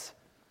was,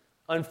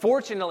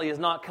 unfortunately, is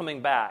not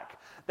coming back.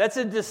 That's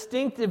a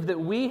distinctive that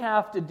we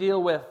have to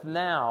deal with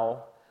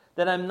now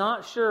that I'm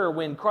not sure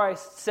when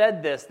Christ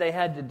said this they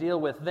had to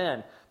deal with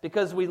then.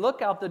 Because we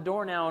look out the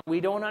door now and we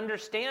don't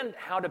understand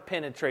how to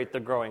penetrate the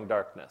growing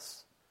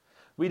darkness.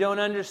 We don't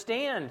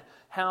understand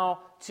how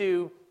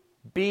to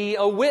be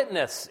a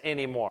witness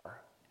anymore.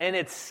 And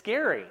it's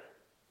scary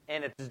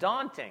and it's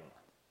daunting.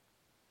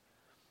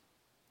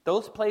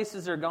 Those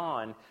places are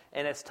gone,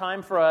 and it's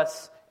time for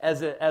us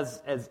as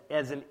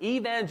an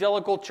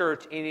evangelical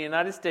church in the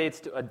United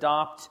States to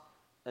adopt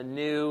a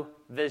new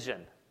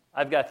vision.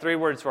 I've got 3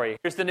 words for you.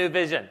 Here's the new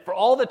vision for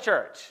all the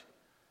church.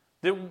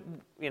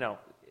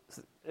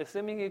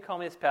 Assuming you call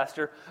me as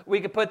pastor,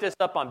 we could put this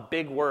up on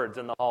big words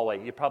in the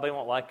hallway. You probably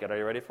won't like it. Are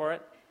you ready for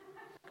it?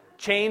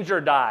 Change or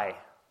die.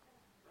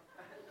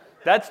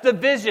 That's the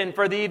vision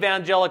for the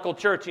evangelical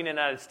church in the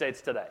United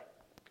States today.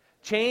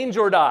 Change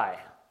or die.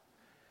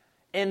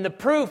 And the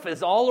proof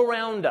is all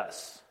around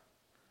us.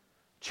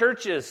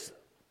 Churches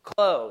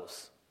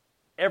close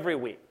every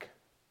week,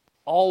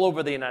 all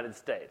over the United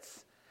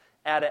States,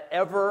 at an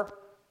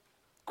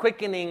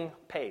ever-quickening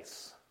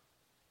pace.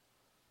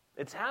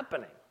 It's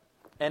happening,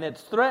 and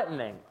it's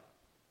threatening.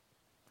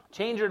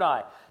 Change or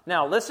die.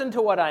 Now, listen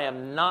to what I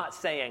am not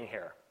saying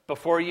here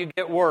before you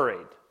get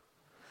worried.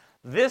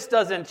 This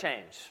doesn't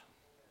change.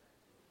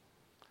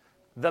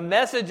 The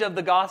message of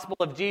the gospel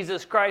of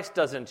Jesus Christ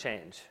doesn't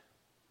change.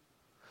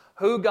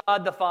 Who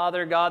God the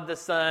Father, God the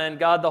Son,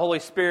 God the Holy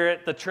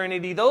Spirit, the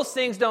Trinity, those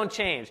things don't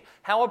change.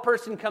 How a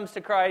person comes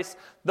to Christ,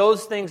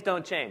 those things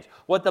don't change.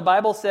 What the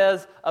Bible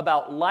says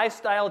about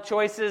lifestyle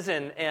choices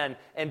and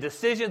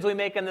decisions we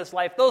make in this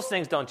life, those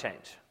things don't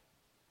change.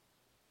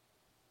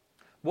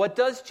 What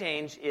does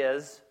change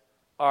is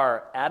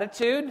our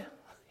attitude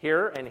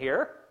here and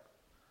here.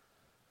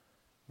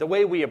 The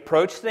way we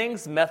approach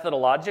things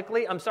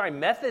methodologically.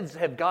 Methods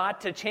have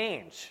got to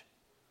change.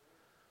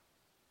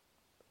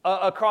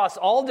 Across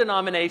all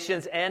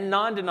denominations and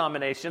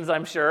non-denominations,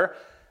 I'm sure,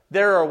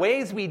 there are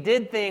ways we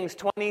did things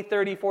 20,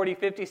 30, 40,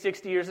 50,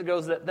 60 years ago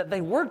that they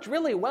worked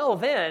really well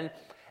then,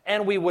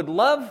 and we would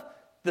love,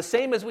 the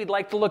same as we'd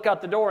like to look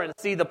out the door and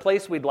see the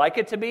place we'd like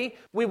it to be,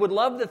 we would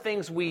love the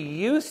things we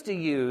used to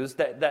use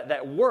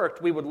that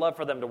worked, we would love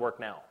for them to work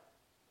now.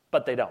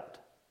 But they don't.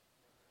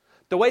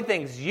 The way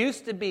things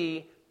used to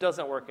be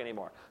doesn't work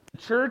anymore. The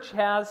church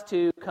has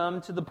to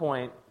come to the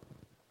point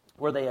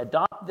where they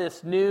adopt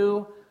this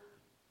new,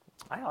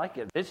 I like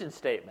it, vision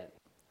statement.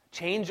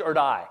 Change or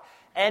die.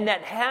 And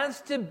that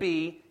has to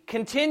be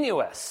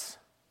continuous.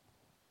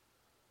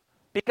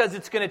 Because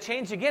it's going to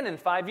change again in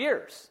 5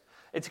 years.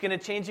 It's going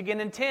to change again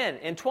in 10,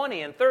 in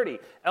 20, in 30.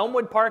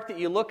 Elmwood Park that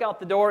you look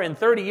out the door in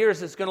 30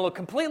 years is going to look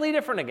completely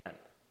different again.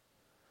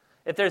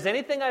 If there's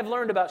anything I've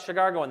learned about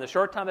Chicago in the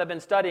short time I've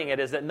been studying it,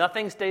 is that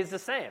nothing stays the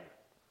same.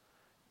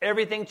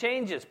 Everything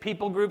changes.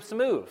 People groups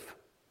move.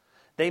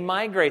 They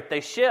migrate, they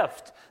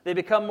shift, they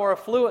become more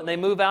affluent, and they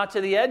move out to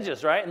the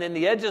edges, right? And then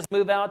the edges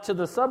move out to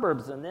the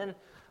suburbs, and then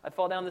I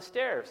fall down the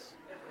stairs.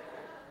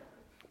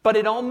 But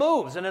it all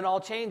moves, and it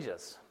all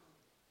changes.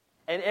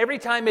 And every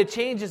time it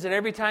changes and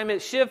every time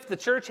it shifts, the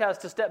church has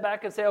to step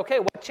back and say, okay,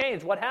 what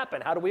changed? What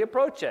happened? How do we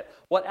approach it?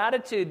 What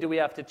attitude do we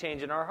have to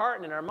change in our heart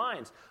and in our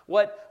minds?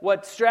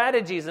 What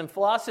strategies and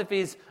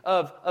philosophies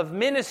of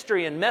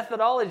ministry and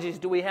methodologies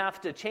do we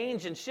have to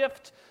change and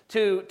shift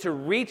to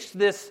reach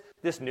this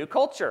new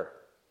culture?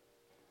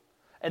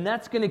 And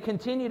that's going to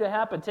continue to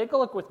happen. Take a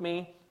look with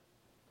me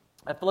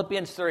at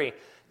Philippians 3,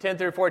 10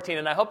 through 14.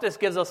 And I hope this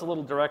gives us a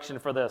little direction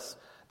for this.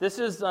 This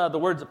is the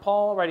words of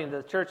Paul writing to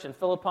the church in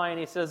Philippi, and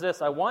he says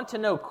this, I want to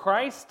know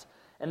Christ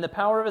and the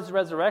power of his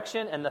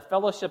resurrection and the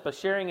fellowship of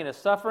sharing in his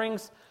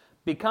sufferings,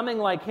 becoming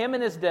like him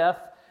in his death,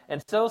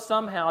 and so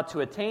somehow to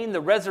attain the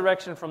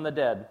resurrection from the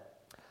dead.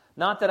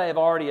 Not that I have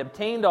already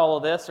obtained all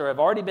of this or have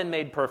already been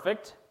made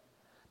perfect,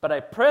 but I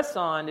press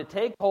on to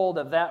take hold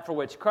of that for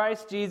which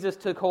Christ Jesus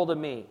took hold of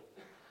me.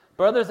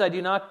 Brothers, I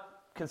do not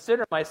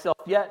consider myself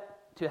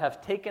yet to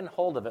have taken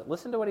hold of it.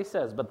 Listen to what he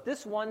says. But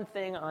this one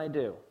thing I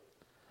do,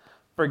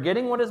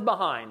 forgetting what is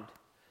behind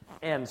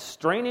and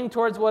straining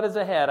towards what is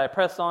ahead, I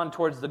press on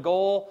towards the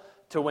goal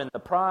to win the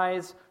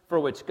prize for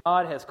which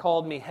God has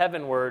called me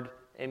heavenward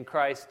in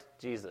Christ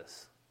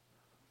Jesus.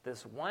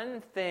 This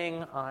one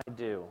thing I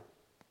do.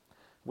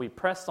 We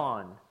press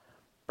on,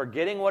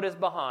 forgetting what is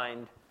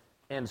behind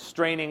and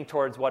straining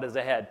towards what is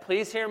ahead.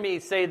 Please hear me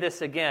say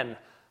this again,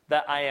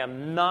 that I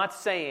am not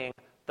saying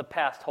the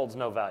past holds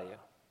no value.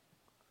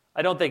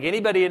 I don't think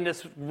anybody in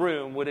this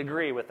room would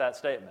agree with that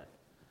statement.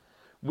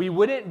 We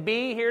wouldn't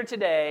be here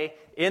today,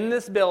 in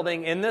this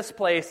building, in this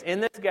place,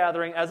 in this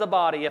gathering, as a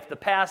body, if the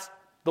past,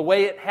 the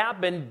way it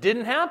happened,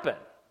 didn't happen.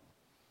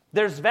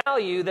 There's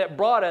value that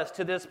brought us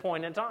to this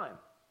point in time.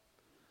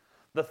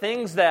 The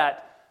things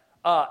that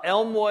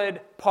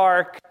Elmwood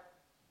Park,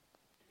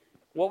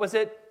 what was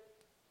it?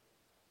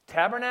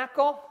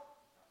 Tabernacle?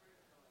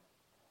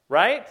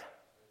 Right?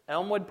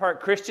 Elmwood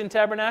Park Christian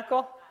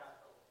Tabernacle?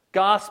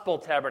 Gospel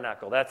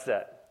Tabernacle, that's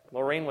it.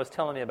 Lorraine was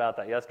telling me about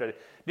that yesterday.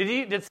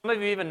 Did some of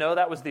you even know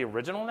that was the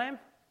original name?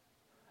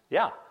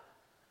 Yeah.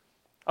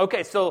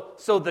 Okay, so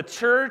the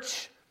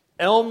church,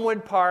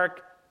 Elmwood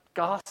Park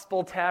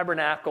Gospel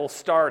Tabernacle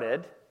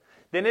started.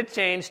 Then it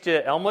changed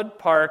to Elmwood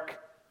Park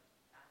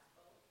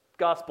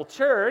Gospel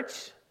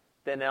Church,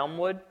 then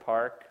Elmwood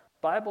Park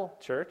Bible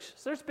Church.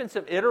 So there's been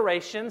some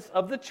iterations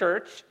of the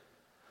church.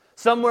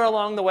 Somewhere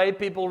along the way,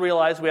 people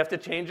realize we have to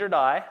change or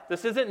die.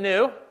 This isn't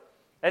new.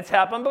 It's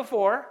happened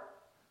before.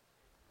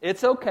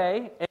 It's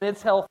okay, and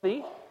it's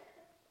healthy.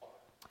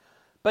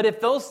 But if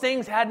those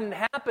things hadn't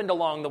happened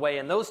along the way,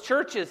 and those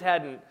churches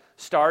hadn't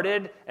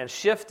started and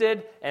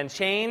shifted and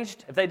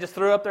changed, if they just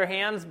threw up their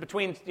hands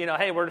between,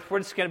 hey, we're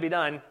just going to be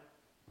done,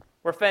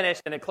 we're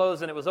finished, and it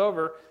closed and it was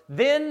over,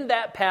 then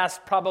that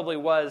past probably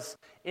was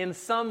in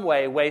some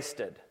way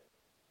wasted.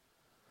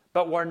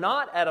 But we're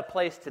not at a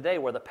place today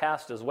where the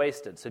past is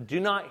wasted. So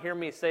do not hear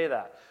me say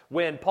that.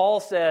 When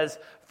Paul says,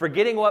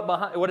 forgetting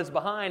what is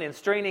behind and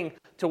straining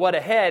to what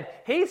ahead,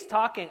 he's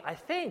talking, I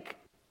think,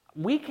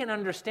 we can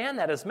understand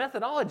that as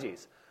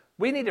methodologies.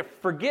 We need to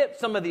forget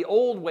some of the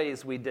old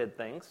ways we did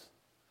things,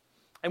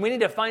 and we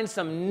need to find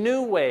some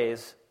new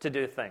ways to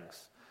do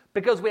things.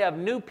 Because we have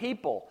new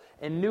people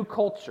and new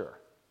culture.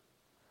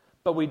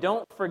 But we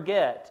don't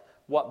forget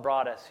what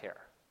brought us here.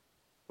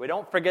 We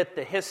don't forget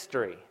the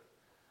history.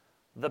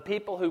 The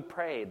people who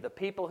prayed, the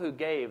people who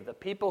gave, the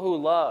people who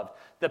loved,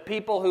 the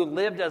people who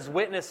lived as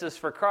witnesses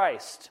for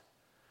Christ.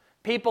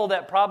 People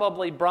that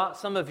probably brought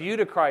some of you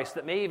to Christ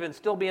that may even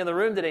still be in the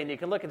room today, and you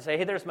can look and say,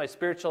 hey, there's my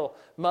spiritual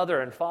mother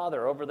and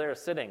father over there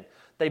sitting.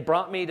 They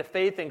brought me to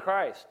faith in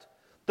Christ.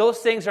 Those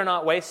things are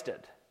not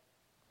wasted.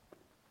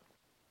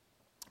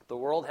 The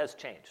world has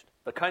changed.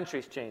 The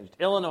country's changed.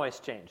 Illinois has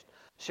changed.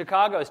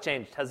 Chicago's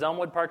changed. Has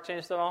Elmwood Park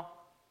changed at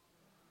all?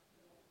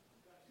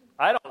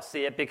 I don't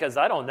see it because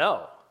I don't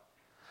know.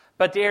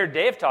 But to hear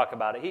Dave talk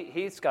about it,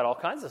 he's got all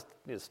kinds of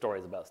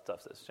stories about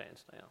stuff that's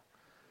changed.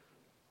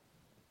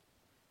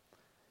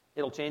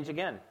 It'll change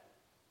again.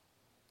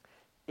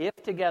 If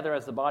together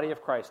as the body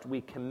of Christ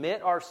we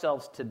commit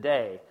ourselves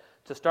today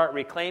to start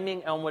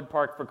reclaiming Elmwood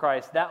Park for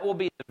Christ, that will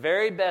be the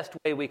very best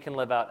way we can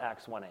live out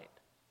Acts 1:8.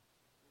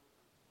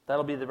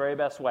 That'll be the very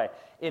best way.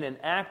 In an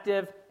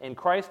active and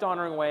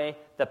Christ-honoring way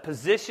that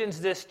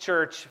positions this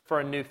church for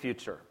a new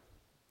future.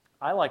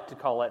 I like to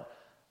call it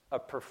a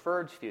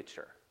preferred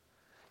future.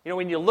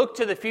 When you look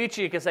to the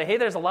future, you can say, hey,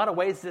 there's a lot of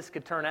ways this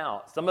could turn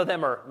out. Some of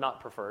them are not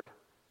preferred,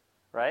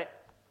 right?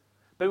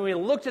 But when you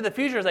look to the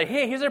future, it's like,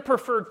 hey, here's our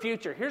preferred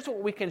future. Here's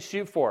what we can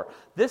shoot for.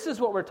 This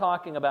is what we're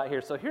talking about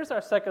here. So here's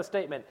our second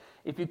statement.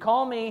 If you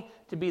call me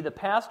to be the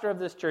pastor of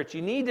this church,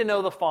 you need to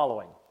know the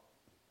following.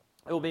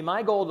 It will be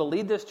my goal to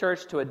lead this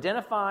church to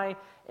identify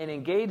and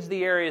engage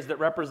the areas that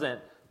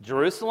represent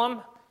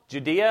Jerusalem,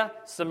 Judea,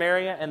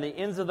 Samaria, and the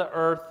ends of the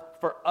earth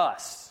for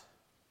us,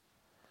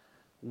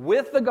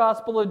 with the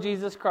gospel of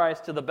Jesus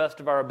Christ to the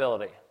best of our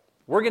ability.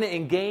 We're going to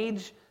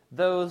engage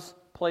those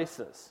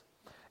places.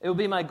 It will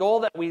be my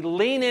goal that we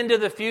lean into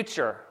the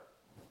future,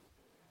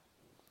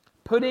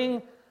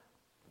 putting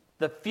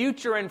the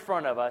future in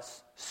front of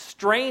us,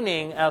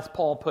 straining, as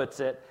Paul puts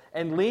it,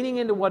 and leaning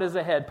into what is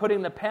ahead,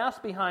 putting the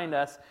past behind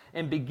us,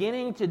 and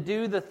beginning to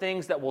do the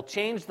things that will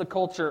change the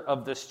culture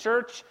of this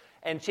church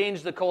and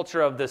change the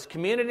culture of this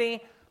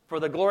community for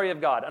the glory of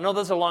God. I know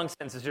those are long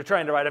sentences. You're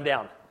trying to write them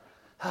down.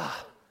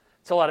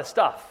 It's a lot of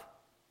stuff.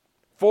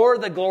 For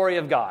the glory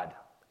of God.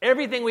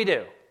 Everything we do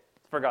is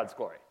for God's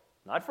glory.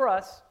 Not for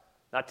us,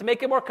 Not to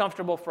make it more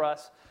comfortable for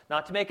us,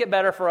 not to make it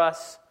better for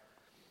us,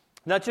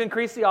 not to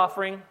increase the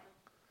offering,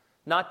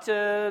 not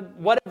to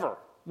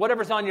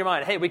whatever's on your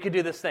mind. Hey, we could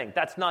do this thing.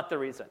 That's not the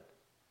reason.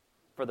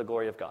 For the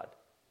glory of God.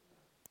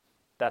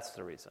 That's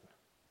the reason.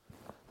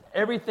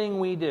 Everything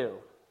we do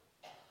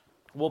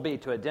will be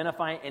to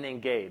identify and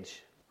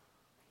engage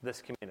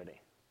this community.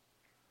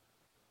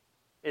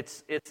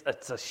 It's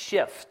a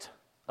shift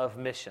of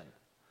mission.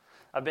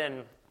 I've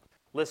been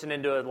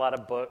listening to a lot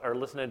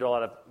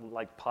of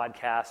like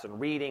podcasts and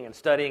reading and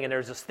studying, and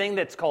there's this thing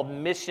that's called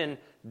mission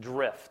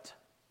drift.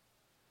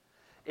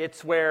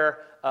 It's where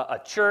a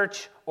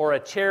church or a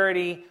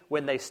charity,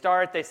 when they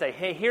start, they say,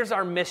 hey, here's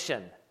our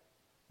mission,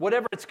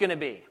 whatever it's going to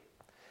be.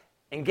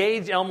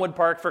 Engage Elmwood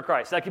Park for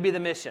Christ. That could be the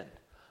mission.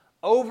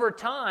 Over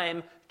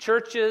time,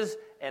 churches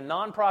and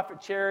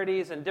nonprofit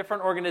charities and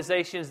different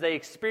organizations, they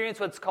experience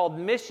what's called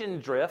mission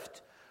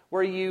drift,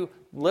 where you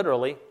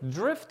literally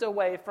drift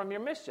away from your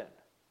mission.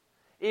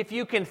 If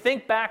you can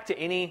think back to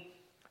any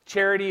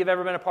charity you've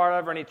ever been a part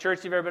of or any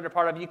church you've ever been a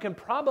part of, you can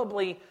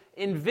probably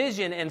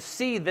envision and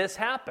see this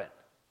happen.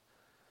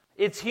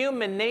 It's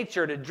human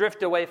nature to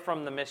drift away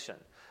from the mission.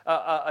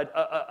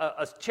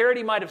 A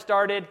charity might have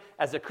started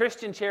as a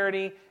Christian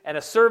charity and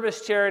a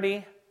service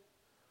charity,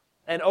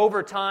 and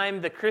over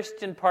time the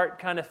Christian part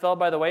kind of fell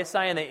by the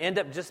wayside and they end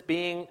up just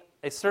being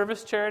a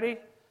service charity,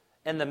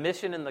 and the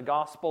mission and the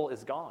gospel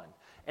is gone.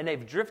 And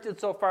they've drifted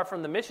so far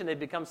from the mission they've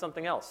become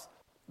something else.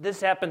 This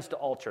happens to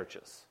all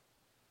churches.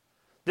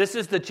 This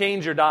is the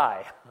change or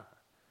die.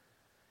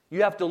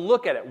 You have to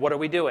look at it. What are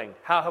we doing?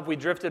 How have we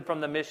drifted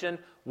from the mission?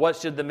 What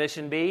should the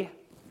mission be?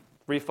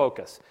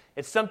 Refocus.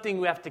 It's something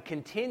we have to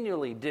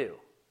continually do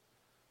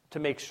to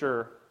make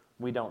sure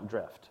we don't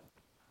drift,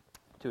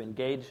 to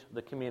engage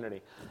the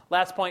community.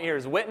 Last point here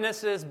is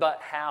witnesses, but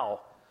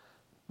how?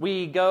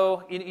 We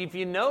go, if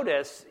you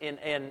notice in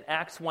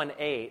Acts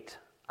 1:8,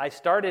 I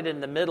started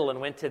in the middle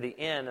and went to the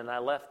end, and I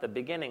left the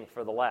beginning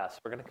for the last.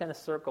 We're going to kind of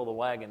circle the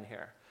wagon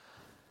here.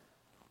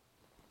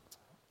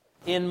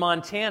 In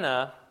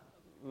Montana,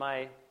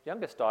 my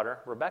youngest daughter,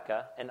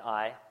 Rebecca, and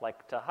I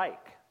like to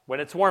hike when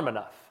it's warm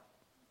enough.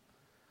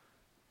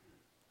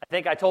 I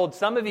think I told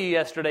some of you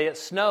yesterday it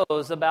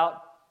snows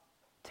about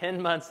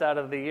 10 months out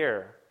of the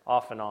year,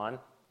 off and on,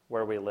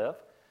 where we live.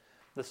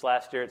 This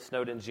last year it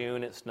snowed in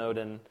June, it snowed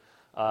in,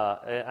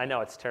 I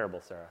know it's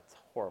terrible, Sarah, it's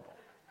horrible.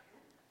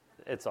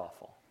 It's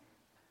awful.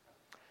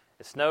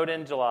 It snowed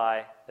in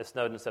July, it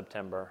snowed in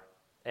September,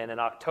 and in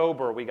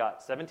October we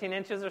got 17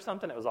 inches or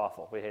something. It was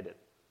awful. We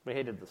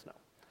hated the snow.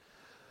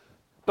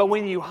 But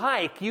when you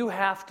hike, you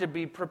have to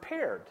be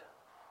prepared.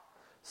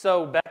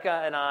 So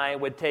Becca and I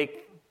would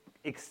take,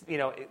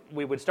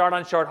 we would start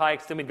on short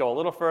hikes, then we'd go a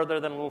little further,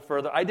 then a little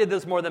further. I did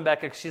this more than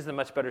Becca because she's in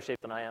much better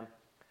shape than I am.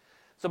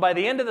 So by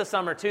the end of the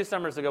summer, 2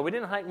 summers ago, we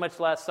didn't hike much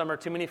last summer,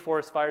 too many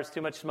forest fires,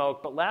 too much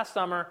smoke. But last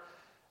summer,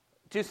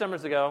 2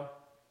 summers ago,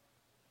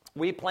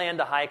 we planned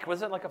to hike,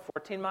 was it like a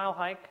 14-mile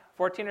hike?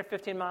 14 or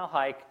 15-mile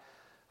hike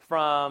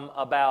from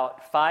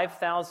about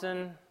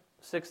 5,000,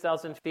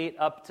 6,000 feet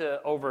up to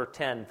over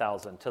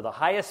 10,000 to the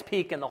highest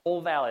peak in the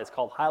whole valley. It's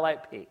called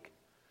Highlight Peak.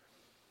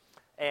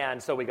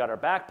 And so we got our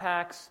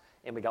backpacks,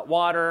 and we got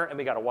water, and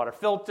we got a water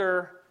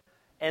filter,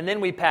 and then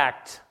we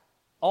packed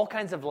all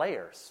kinds of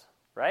layers,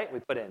 right? We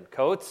put in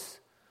coats,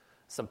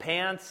 some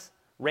pants,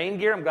 rain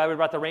gear. I'm glad we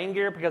brought the rain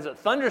gear because it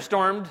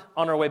thunderstormed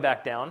on our way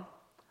back down.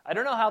 I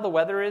don't know how the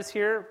weather is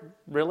here,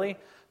 really,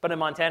 but in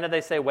Montana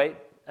they say wait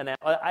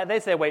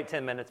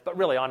 10 minutes, but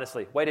really,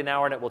 honestly, wait an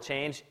hour and it will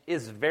change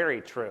is very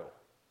true.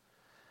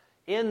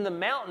 In the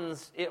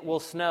mountains, it will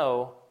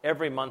snow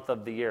every month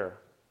of the year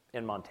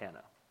in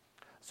Montana.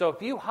 So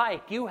if you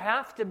hike, you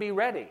have to be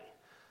ready.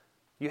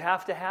 You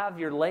have to have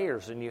your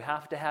layers, and you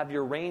have to have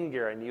your rain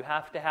gear, and you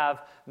have to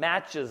have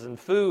matches and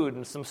food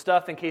and some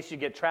stuff in case you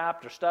get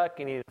trapped or stuck,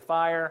 you need a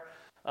fire.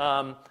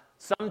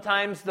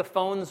 Sometimes the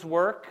phones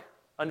work.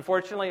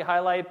 Unfortunately,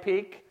 Highlight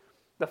Peak,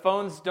 the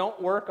phones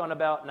don't work on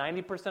about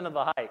 90% of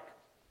the hike.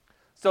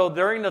 So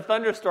during the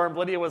thunderstorm,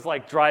 Lydia was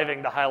like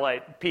driving the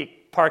Highlight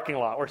Peak parking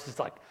lot, where she's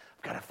like,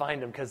 I've got to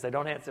find them because they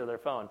don't answer their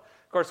phone.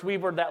 Of course, we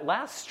were that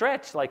last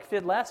stretch,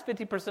 last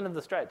 50% of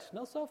the stretch,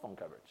 no cell phone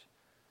coverage.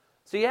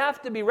 So you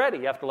have to be ready.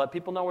 You have to let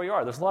people know where you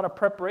are. There's a lot of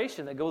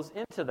preparation that goes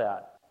into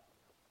that.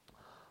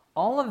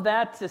 All of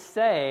that to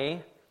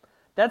say,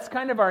 that's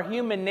kind of our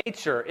human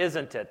nature,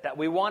 isn't it? That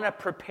we want to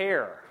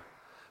prepare.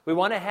 We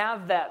want to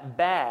have that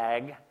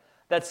bag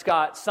that's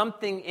got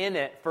something in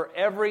it for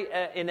every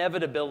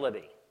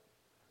inevitability.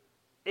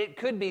 It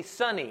could be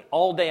sunny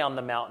all day on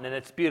the mountain, and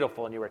it's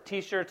beautiful, and you wear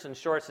T-shirts and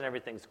shorts, and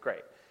everything's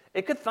great.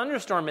 It could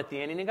thunderstorm at the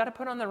end, and you got to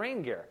put on the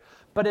rain gear.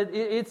 But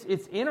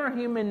it's in our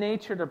human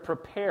nature to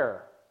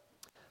prepare.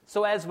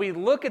 So as we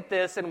look at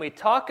this and we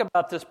talk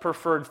about this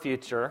preferred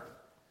future,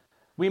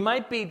 we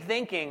might be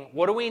thinking,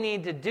 what do we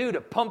need to do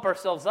to pump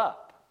ourselves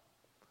up?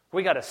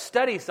 We got to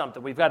study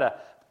something. We've got to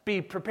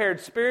be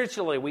prepared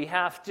spiritually. We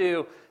have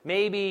to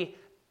maybe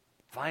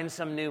find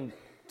some new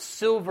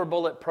silver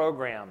bullet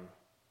program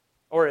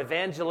or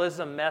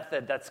evangelism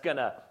method that's going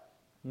to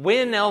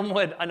Win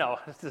Elmwood, I know,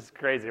 this is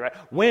crazy, right?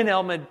 Win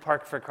Elmwood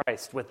Park for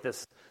Christ with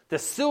this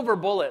silver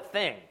bullet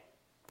thing.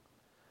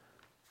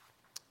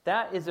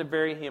 That is a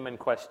very human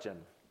question.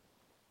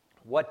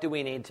 What do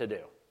we need to do?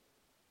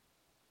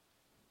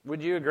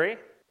 Would you agree?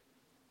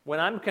 When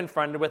I'm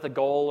confronted with a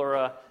goal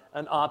or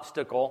an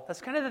obstacle,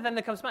 that's kind of the thing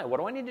that comes to mind. What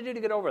do I need to do to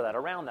get over that,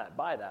 around that,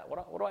 by that?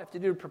 What do I have to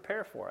do to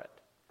prepare for it?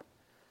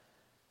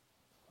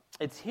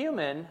 It's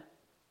human,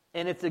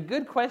 and it's a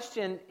good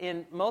question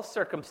in most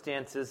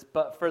circumstances,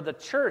 but for the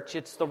church,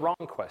 it's the wrong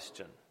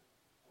question.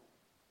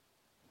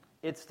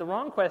 It's the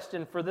wrong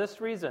question for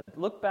this reason.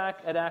 Look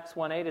back at Acts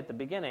 1:8 at the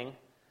beginning.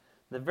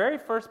 The very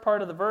first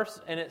part of the verse,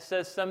 and it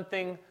says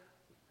something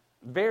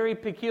very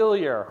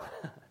peculiar.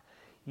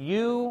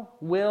 You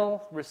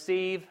will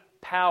receive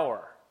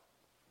power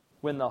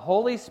when the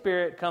Holy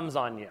Spirit comes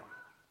on you.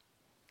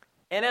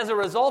 And as a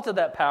result of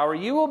that power,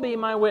 you will be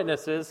my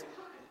witnesses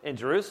in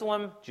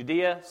Jerusalem,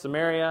 Judea,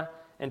 Samaria,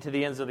 and to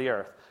the ends of the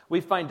earth. We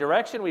find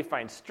direction, we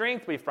find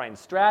strength, we find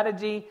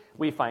strategy,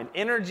 we find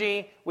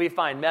energy, we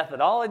find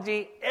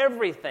methodology,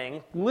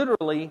 everything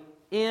literally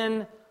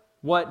in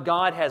what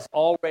God has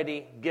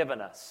already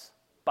given us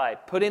by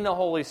putting the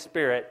Holy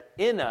Spirit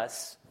in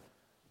us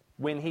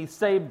when He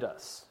saved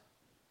us.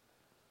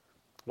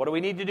 What do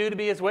we need to do to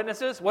be His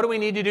witnesses? What do we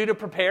need to do to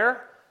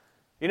prepare?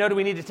 Do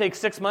we need to take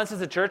 6 months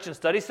as a church and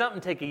study something,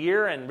 take a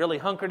year and really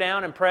hunker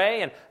down and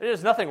pray? And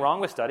there's nothing wrong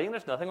with studying.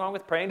 There's nothing wrong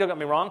with praying. Don't get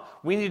me wrong.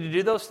 We need to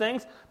do those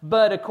things.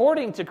 But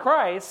according to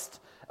Christ,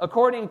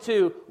 according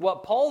to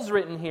what Paul's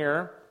written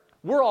here,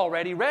 we're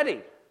already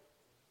ready.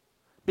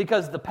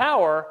 Because the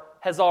power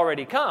has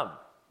already come.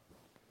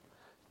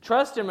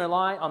 Trust and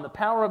rely on the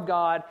power of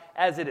God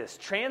as it is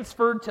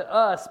transferred to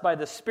us by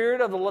the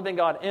Spirit of the living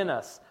God in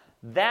us.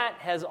 That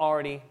has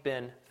already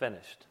been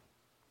finished.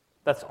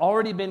 That's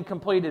already been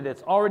completed.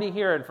 It's already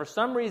here. And for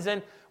some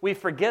reason, we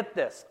forget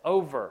this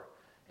over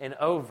and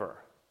over.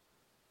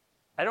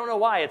 I don't know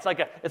why. It's like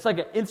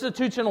an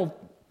institutional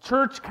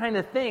church kind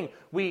of thing.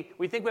 We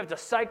think we have to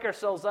psych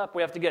ourselves up.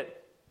 We have to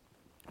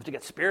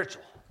get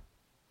spiritual.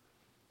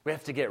 We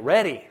have to get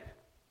ready.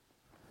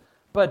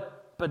 But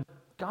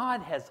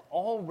God has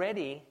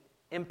already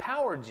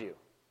empowered you.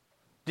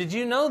 Did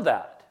you know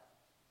that?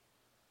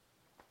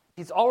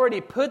 He's already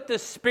put the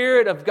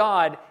Spirit of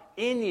God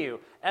in you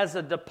as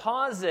a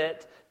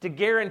deposit to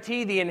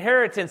guarantee the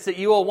inheritance that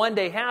you will one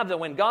day have, that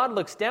when God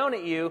looks down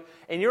at you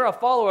and you're a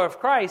follower of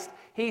Christ,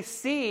 He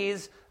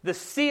sees the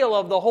seal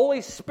of the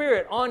Holy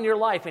Spirit on your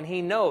life and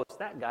He knows,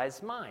 that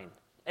guy's mine.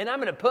 And I'm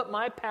going to put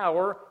my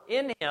power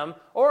in him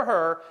or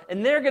her,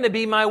 and they're going to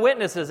be my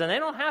witnesses, and they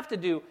don't have to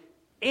do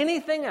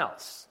anything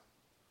else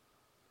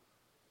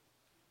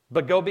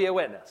but go be a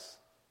witness.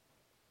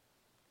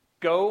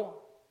 Go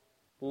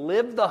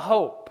live the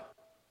hope.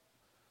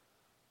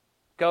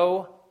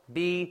 Go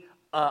be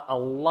a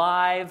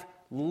live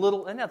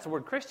little, and that's the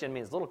word Christian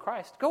means, little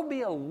Christ. Go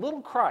be a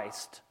little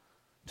Christ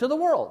to the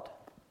world.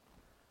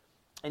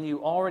 And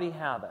you already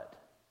have it.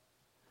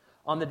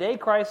 On the day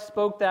Christ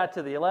spoke that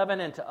to the 11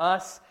 and to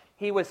us,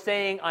 He was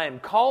saying, I am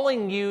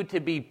calling you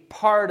to be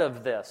part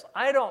of this.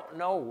 I don't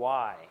know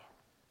why.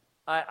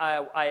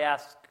 I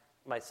ask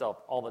myself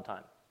all the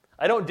time.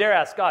 I don't dare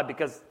ask God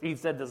because He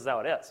said this is how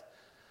it is.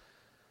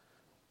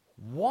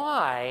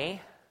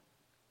 Why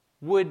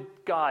would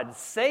God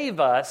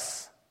save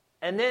us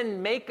and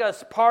then make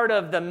us part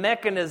of the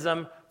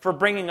mechanism for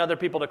bringing other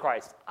people to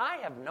Christ? I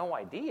have no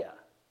idea.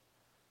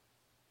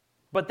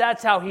 But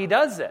that's how He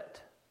does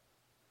it.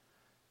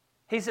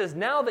 He says,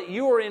 now that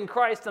you are in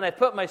Christ and I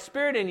put my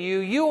Spirit in you,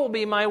 you will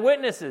be my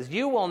witnesses.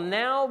 You will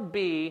now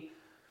be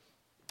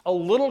a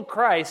little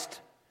Christ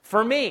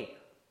for me,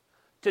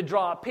 to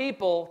draw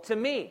people to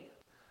me,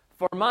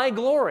 for my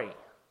glory.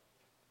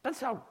 That's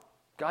how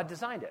God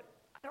designed it.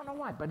 I don't know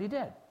why, but He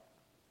did.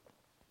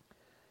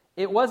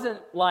 It wasn't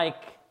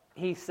like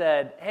He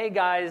said, hey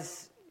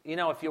guys,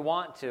 if you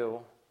want to,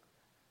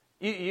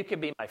 you could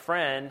be my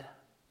friend.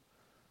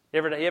 You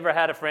ever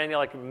had a friend,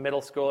 like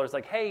middle schoolers,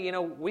 like, hey,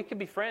 we could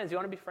be friends. You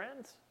want to be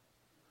friends?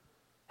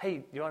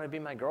 Hey, you want to be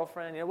my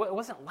girlfriend? It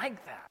wasn't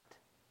like that.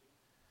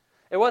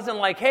 It wasn't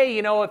like, hey,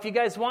 if you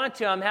guys want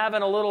to, I'm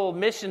having a little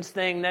missions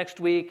thing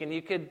next week and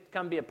you could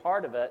come be a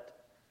part of it.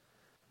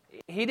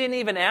 He didn't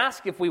even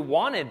ask if we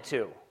wanted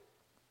to.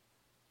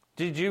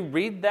 Did you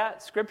read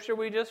that scripture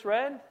we just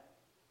read?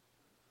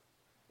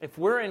 If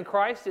we're in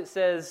Christ, it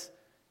says,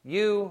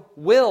 you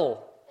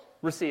will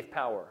receive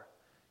power.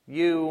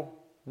 You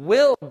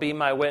will be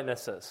my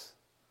witnesses.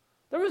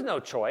 There was no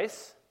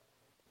choice.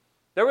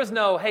 There was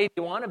no, hey, do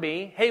you want to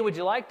be? Hey, would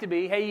you like to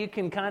be? Hey, you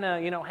can kind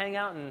of, hang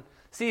out and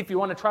see if you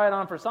want to try it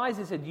on for size.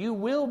 He said, you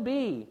will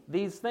be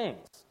these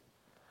things.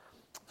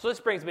 So this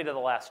brings me to the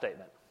last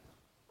statement.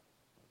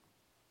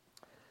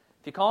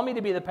 If you call me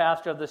to be the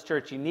pastor of this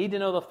church, you need to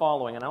know the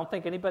following, and I don't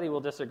think anybody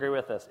will disagree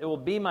with this. It will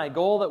be my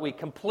goal that we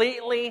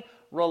completely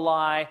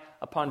rely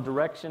upon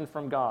direction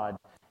from God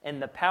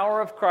and the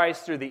power of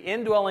Christ through the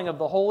indwelling of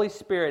the Holy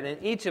Spirit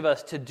in each of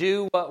us to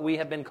do what we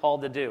have been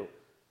called to do.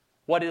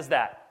 What is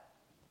that?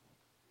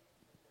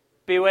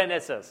 Be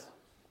witnesses.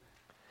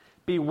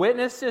 Be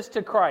witnesses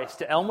to Christ,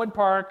 to Elmwood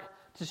Park,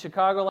 to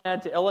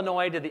Chicagoland, to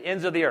Illinois, to the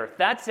ends of the earth.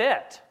 That's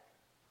it.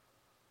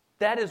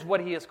 That is what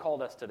he has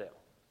called us to do.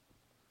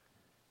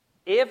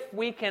 If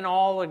we can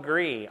all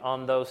agree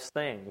on those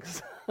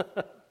things,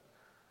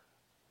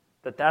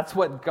 that's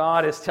what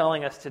God is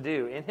telling us to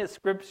do in his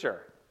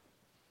scripture,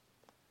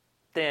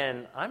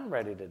 then I'm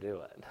ready to do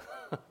it.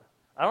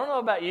 I don't know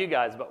about you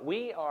guys, but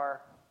we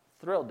are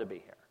thrilled to be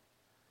here.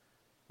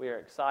 We are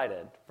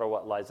excited for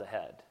what lies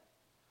ahead.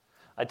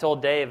 I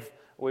told Dave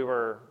we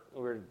were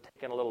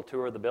taking a little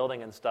tour of the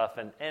building and stuff,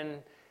 and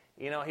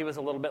he was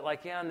a little bit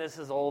like, yeah, and this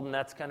is old and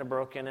that's kind of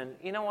broken. And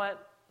you know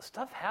what?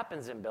 Stuff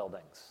happens in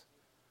buildings.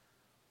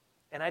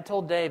 And I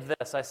told Dave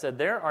this. I said,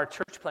 there are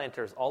church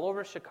planters all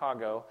over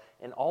Chicago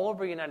and all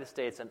over the United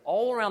States and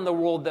all around the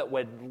world that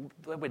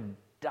would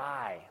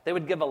die. They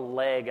would give a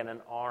leg and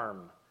an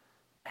arm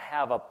to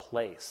have a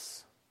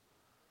place.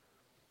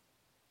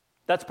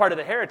 That's part of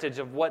the heritage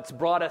of what's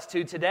brought us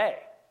to today.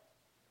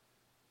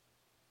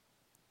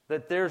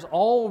 That there's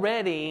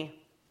already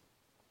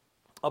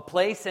a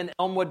place in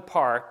Elmwood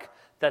Park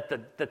that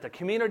the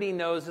community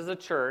knows as a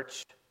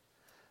church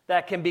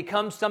that can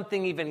become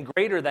something even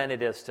greater than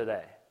it is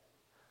today.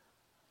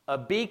 A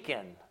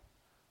beacon,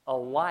 a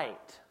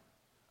light,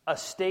 a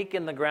stake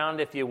in the ground,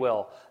 if you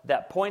will,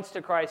 that points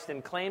to Christ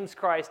and claims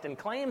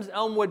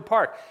Elmwood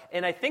Park.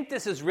 And I think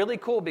this is really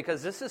cool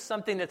because this is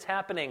something that's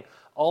happening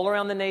all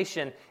around the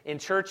nation in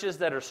churches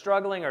that are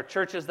struggling or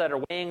churches that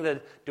are weighing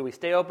do we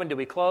stay open, do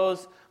we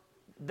close?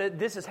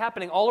 This is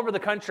happening all over the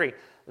country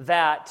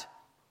that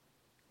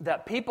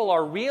people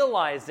are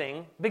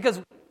realizing, because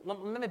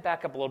let me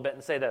back up a little bit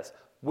and say this.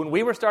 When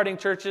we were starting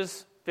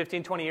churches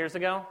 15, 20 years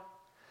ago,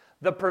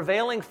 the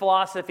prevailing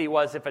philosophy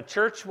was if a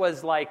church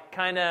was like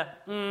kind of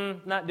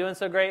not doing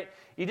so great,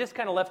 you just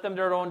kind of left them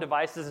to their own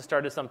devices and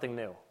started something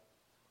new.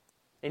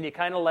 And you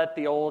kind of let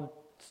the old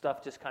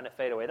stuff just kind of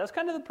fade away. That's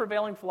kind of the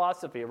prevailing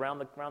philosophy around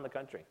the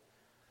country.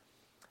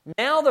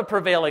 Now the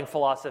prevailing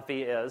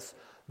philosophy is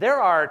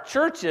there are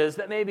churches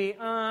that maybe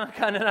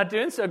kind of not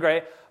doing so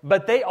great,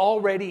 but they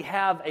already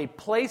have a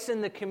place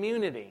in the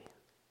community,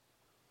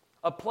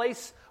 a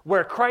place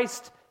where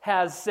Christ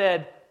has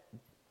said,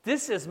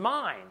 this is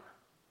mine.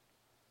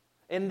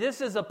 And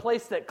this is a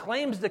place that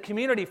claims the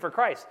community for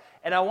Christ.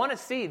 And I want to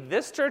see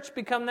this church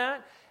become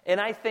that. And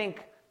I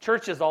think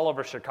churches all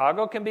over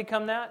Chicago can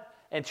become that.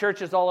 And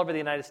churches all over the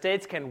United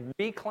States can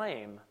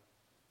reclaim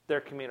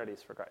their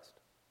communities for Christ.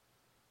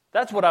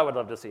 That's what I would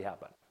love to see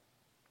happen.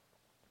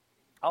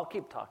 I'll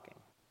keep talking.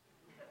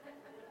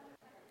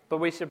 But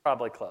we should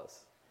probably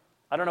close.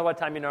 I don't know what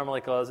time you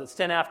normally close. It's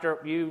 10 after.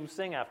 You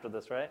sing after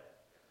this, right?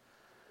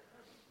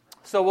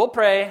 So we'll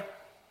pray.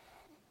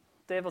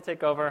 Dave will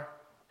take over.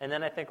 And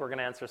then I think we're going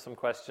to answer some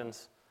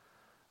questions.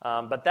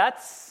 But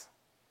that's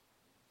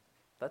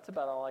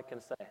about all I can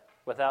say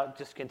without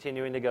just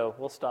continuing to go.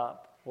 We'll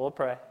stop. We'll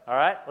pray. All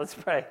right? Let's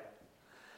pray.